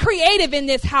 Be creative in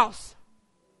this house.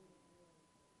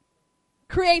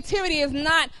 Creativity is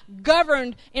not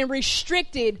governed and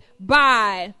restricted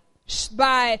by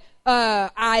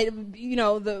the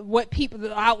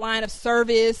outline of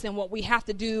service and what we have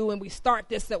to do, and we start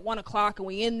this at 1:00 and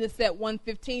we end this at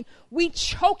 1:15. We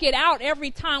choke it out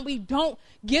every time we don't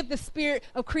give the spirit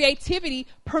of creativity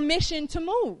permission to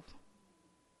move.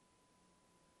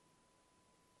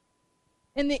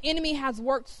 And the enemy has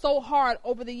worked so hard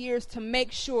over the years to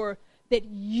make sure that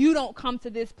you don't come to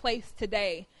this place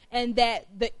today, and that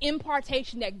the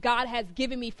impartation that God has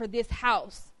given me for this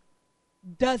house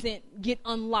doesn't get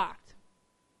unlocked,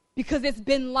 because it's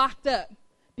been locked up.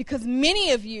 Because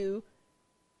many of you,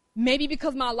 maybe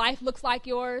because my life looks like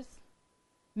yours,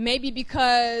 maybe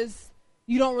because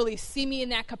you don't really see me in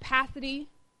that capacity,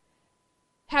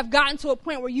 have gotten to a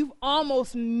point where you've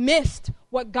almost missed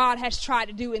what God has tried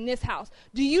to do in this house.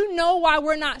 Do you know why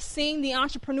we're not seeing the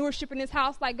entrepreneurship in this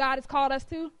house like God has called us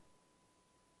to?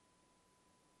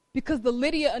 Because the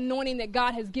Lydia anointing that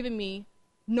God has given me,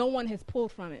 no one has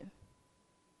pulled from it.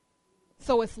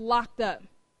 So it's locked up.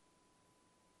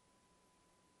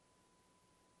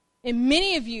 And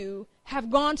many of you have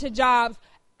gone to jobs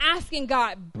asking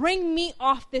God, bring me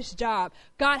off this job.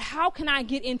 God, how can I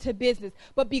get into business?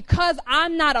 But because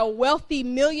I'm not a wealthy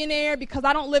millionaire, because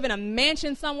I don't live in a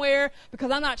mansion somewhere, because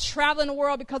I'm not traveling the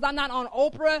world, because I'm not on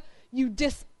Oprah, you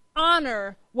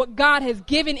dishonor what God has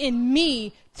given in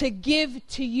me to give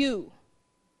to you.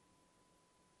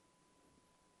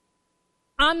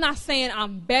 I'm not saying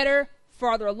I'm better,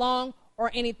 farther along, or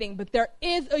anything, but there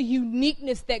is a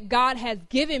uniqueness that God has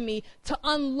given me to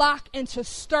unlock and to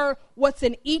stir what's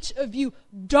in each of you.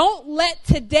 Don't let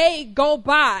today go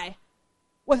by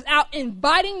without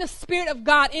inviting the Spirit of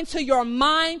God into your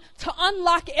mind to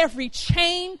unlock every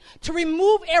chain, to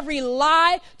remove every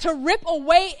lie, to rip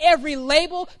away every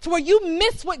label, to where you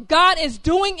miss what God is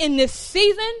doing in this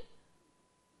season.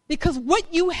 Because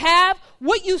what you have,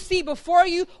 what you see before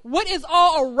you, what is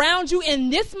all around you in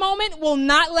this moment will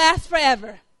not last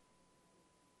forever.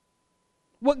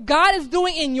 What God is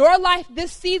doing in your life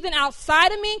this season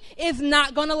outside of me is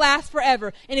not going to last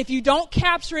forever. And if you don't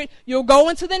capture it, you'll go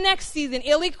into the next season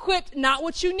ill-equipped, not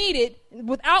what you needed,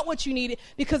 without what you needed,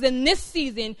 because in this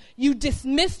season, you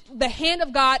dismissed the hand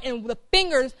of God and the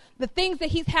things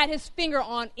that He's had His finger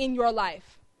on in your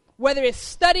life. Whether it's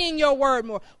studying your word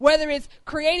more, whether it's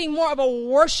creating more of a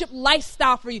worship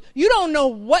lifestyle for you. You don't know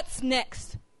what's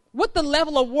next, what the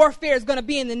level of warfare is going to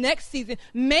be in the next season.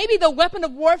 Maybe the weapon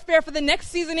of warfare for the next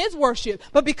season is worship.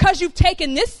 But because you've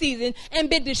taken this season and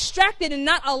been distracted and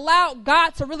not allowed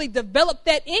God to really develop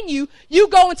that in you, you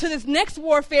go into this next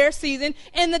warfare season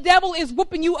and the devil is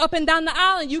whooping you up and down the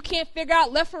aisle and you can't figure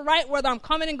out left or right whether I'm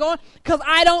coming and going because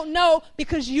I don't know,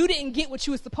 because you didn't get what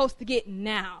you were supposed to get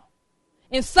now.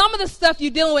 And some of the stuff you're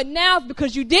dealing with now is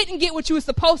because you didn't get what you were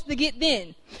supposed to get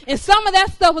then. And some of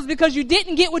that stuff was because you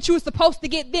didn't get what you were supposed to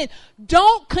get then.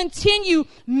 Don't continue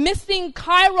missing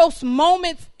Kairos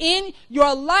moments in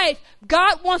your life.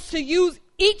 God wants to use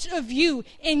each of you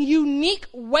in unique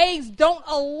ways. Don't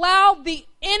allow the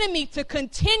enemy to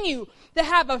continue to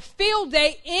have a field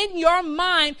day in your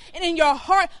mind and in your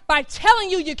heart by telling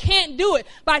you can't do it,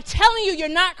 by telling you you're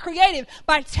not creative,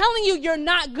 by telling you you're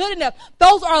not good enough.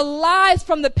 Those are lies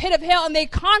from the pit of hell, and they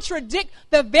contradict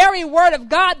the very word of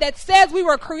God that says we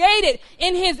were created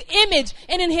in his image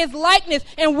and in his likeness,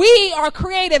 and we are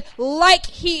creative like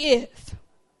he is.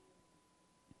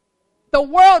 The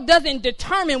world doesn't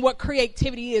determine what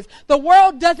creativity is. The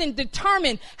world doesn't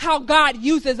determine how God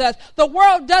uses us. The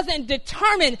world doesn't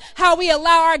determine how we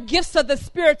allow our gifts of the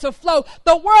Spirit to flow.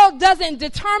 The world doesn't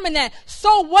determine that.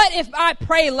 So what if I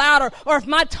pray louder, or if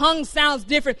my tongue sounds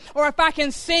different, or if I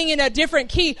can sing in a different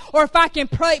key, or if I can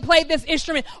play this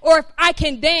instrument, or if I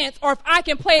can dance, or if I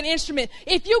can play an instrument?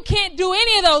 If you can't do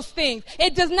any of those things,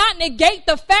 it does not negate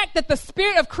the fact that the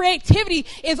spirit of creativity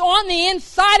is on the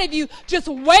inside of you, just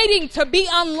waiting to be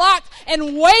unlocked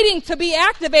and waiting to be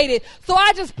activated. So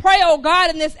I just pray, oh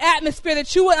God, in this atmosphere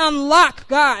that you would unlock,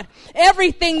 God,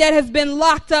 everything that has been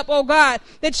locked up, oh God,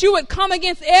 that you would come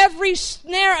against every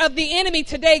snare of the enemy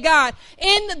today, God,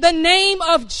 in the name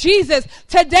of Jesus.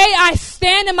 Today I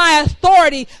stand in my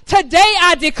authority. Today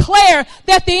I declare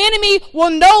that the enemy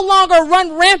will no longer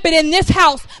run rampant in this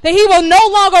house, that he will no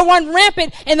longer run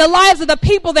rampant in the lives of the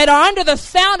people that are under the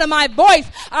sound of my voice.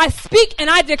 I speak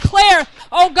and I declare,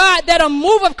 oh God, that a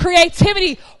move of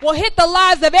creativity will hit the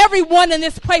lives of everyone in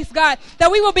this place, God,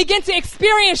 that we will begin to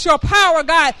experience your power,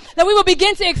 God, that we will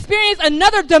begin to experience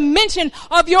another dimension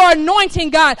of your anointing,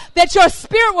 God, that your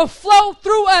spirit will flow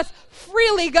through us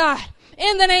freely, God.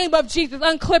 In the name of Jesus,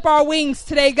 unclip our wings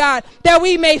today, God, that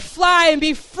we may fly and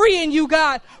be free in you,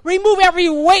 God. Remove every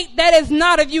weight that is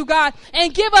not of you, God,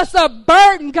 and give us a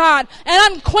burden, God,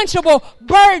 an unquenchable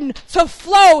burden to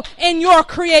flow in your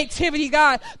creativity,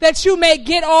 God, that you may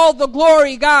get all the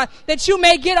glory, God, that you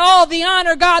may get all the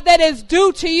honor, God, that is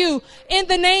due to you. In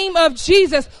the name of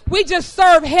Jesus, we just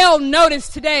serve hell notice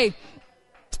today.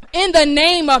 In the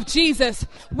name of Jesus,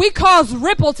 we cause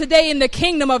ripple today in the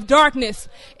kingdom of darkness.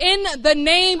 In the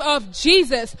name of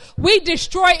Jesus, we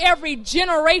destroy every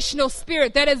generational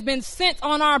spirit that has been sent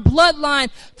on our bloodline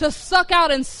to suck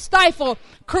out and stifle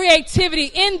creativity.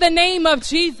 In the name of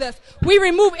Jesus, we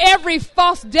remove every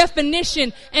false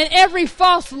definition and every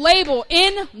false label.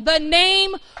 In the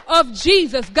name of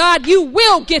Jesus, God, you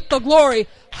will get the glory.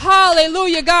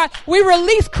 Hallelujah, God. We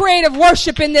release creative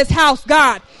worship in this house,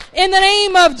 God. In the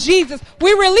name of Jesus,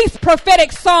 we release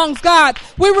prophetic songs, God.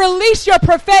 We release your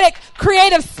prophetic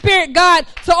creative spirit, God,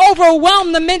 to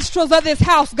overwhelm the minstrels of this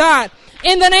house, God.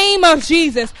 In the name of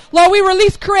Jesus, Lord, we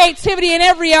release creativity in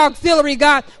every auxiliary,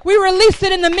 God. We release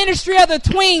it in the ministry of the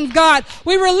tweens, God.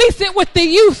 We release it with the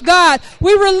youth, God.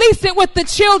 We release it with the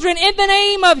children in the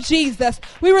name of Jesus.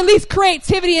 We release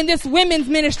creativity in this women's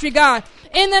ministry, God.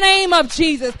 In the name of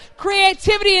Jesus,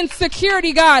 creativity and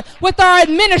security, God, with our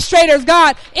administrators,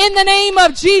 God, in the name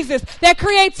of Jesus, that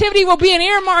creativity will be an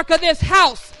earmark of this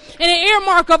house and an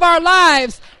earmark of our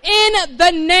lives. In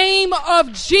the name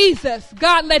of Jesus,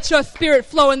 God, let your spirit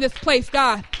flow in this place,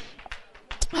 God.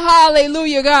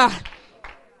 Hallelujah, God.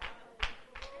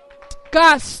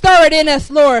 God, stir it in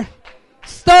us, Lord.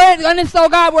 Stir it in us, oh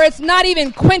God, where it's not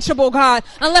even quenchable, God,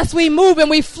 unless we move and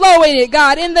we flow in it,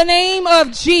 God, in the name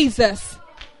of Jesus.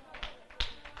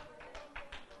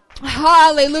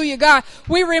 Hallelujah, God.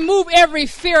 We remove every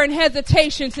fear and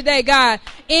hesitation today, God,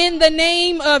 in the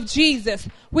name of Jesus.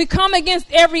 We come against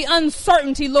every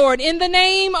uncertainty, Lord, in the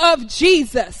name of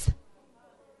Jesus.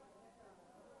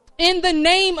 In the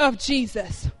name of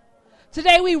Jesus.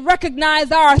 Today we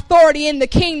recognize our authority in the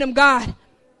kingdom, God,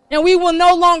 and we will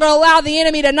no longer allow the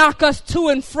enemy to knock us to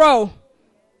and fro.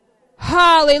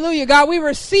 Hallelujah, God. We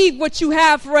receive what you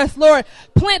have for us, Lord.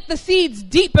 Plant the seeds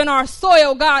deep in our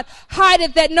soil, God. Hide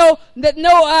it that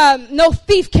no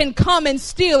thief can come and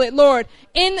steal it, Lord.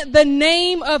 In the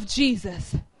name of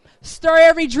Jesus. Stir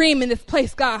every dream in this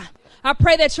place, God. I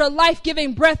pray that your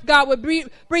life-giving breath, God, would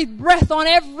breathe breath on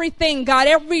everything, God,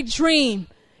 every dream,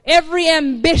 every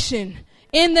ambition,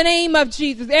 in the name of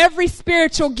Jesus, every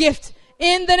spiritual gift,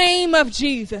 in the name of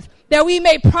Jesus. That we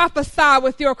may prophesy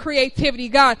with your creativity,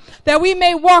 God. That we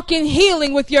may walk in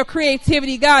healing with your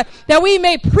creativity, God. That we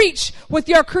may preach with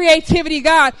your creativity,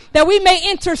 God. That we may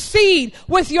intercede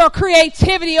with your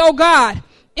creativity, oh God.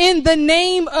 In the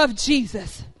name of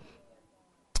Jesus.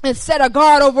 And set a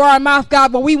guard over our mouth,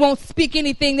 God, but we won't speak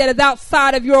anything that is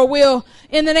outside of your will.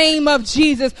 In the name of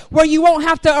Jesus, where you won't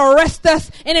have to arrest us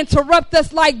and interrupt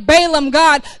us like Balaam,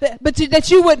 God, but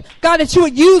that you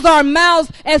would use our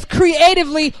mouths as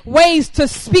creatively ways to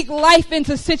speak life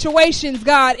into situations,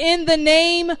 God, in the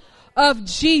name of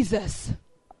Jesus.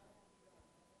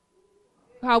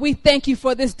 God, we thank you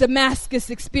for this Damascus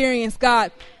experience,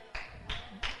 God.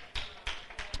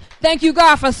 Thank you,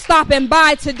 God, for stopping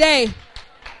by today.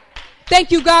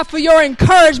 Thank you, God, for your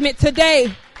encouragement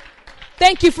today.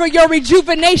 Thank you for your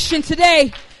rejuvenation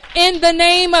today. In the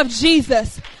name of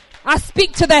Jesus, I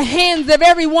speak to the hands of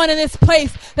everyone in this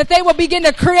place that they will begin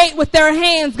to create with their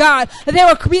hands, God. That they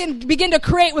will begin to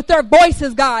create with their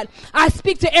voices, God. I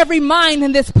speak to every mind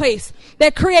in this place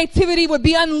that creativity would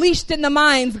be unleashed in the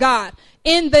minds, God.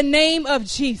 In the name of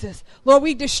Jesus. Lord,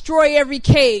 we destroy every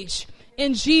cage.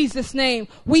 In Jesus' name.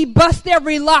 We bust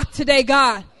every lock today,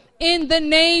 God. In the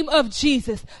name of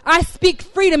Jesus. I speak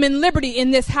freedom and liberty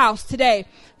in this house today.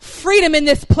 Freedom in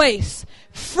this place.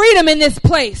 Freedom in this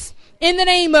place. In the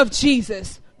name of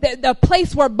Jesus. The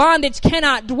place where bondage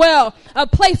cannot dwell. A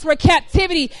place where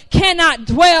captivity cannot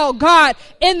dwell, God.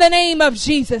 In the name of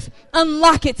Jesus.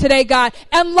 Unlock it today, God.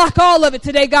 Unlock all of it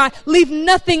today, God. Leave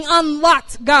nothing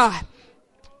unlocked, God.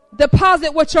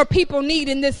 Deposit what your people need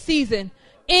in this season.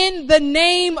 In the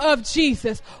name of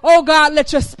Jesus. Oh God,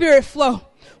 let your spirit flow.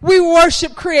 We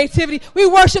worship creativity. We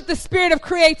worship the spirit of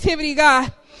creativity,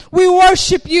 God. We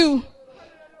worship you.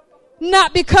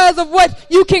 Not because of what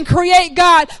you can create,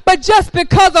 God, but just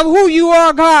because of who you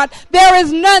are, God. There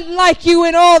is none like you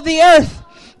in all the earth.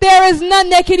 There is none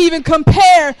that can even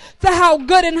compare to how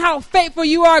good and how faithful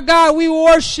you are, God. We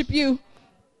worship you.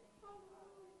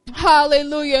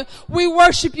 Hallelujah. We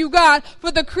worship you, God,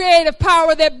 for the creative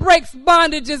power that breaks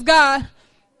bondages, God.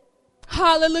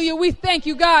 Hallelujah. We thank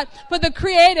you, God, for the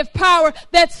creative power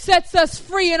that sets us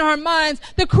free in our minds,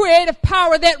 the creative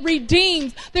power that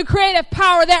redeems, the creative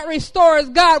power that restores.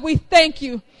 God, we thank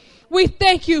you. We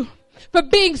thank you for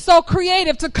being so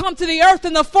creative to come to the earth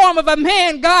in the form of a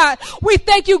man, God. We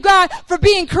thank you, God, for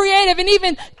being creative and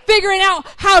even figuring out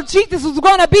how Jesus was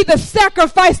going to be the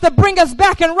sacrifice to bring us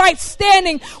back in right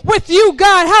standing with you,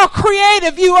 God. How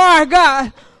creative you are,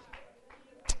 God.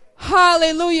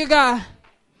 Hallelujah, God.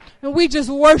 And we just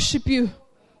worship you.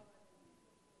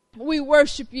 We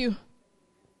worship you.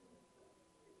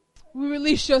 We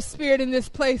release your spirit in this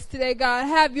place today, God.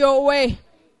 Have your way.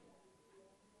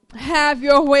 Have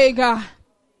your way, God.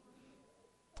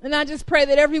 And I just pray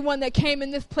that everyone that came in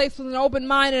this place with an open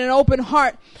mind and an open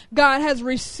heart, God, has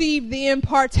received the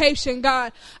impartation,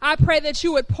 God. I pray that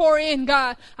you would pour in,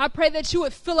 God. I pray that you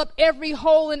would fill up every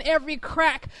hole and every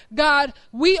crack, God.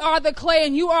 We are the clay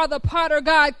and you are the potter,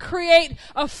 God. Create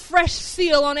a fresh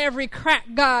seal on every crack,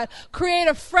 God. Create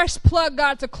a fresh plug,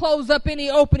 God, to close up any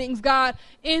openings, God,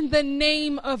 in the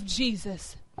name of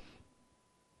Jesus.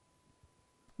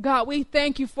 God, we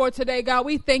thank you for today, God.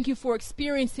 We thank you for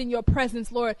experiencing your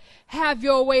presence, Lord. Have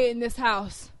your way in this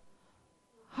house.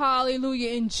 Hallelujah.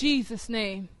 In Jesus'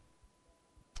 name.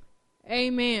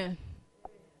 Amen.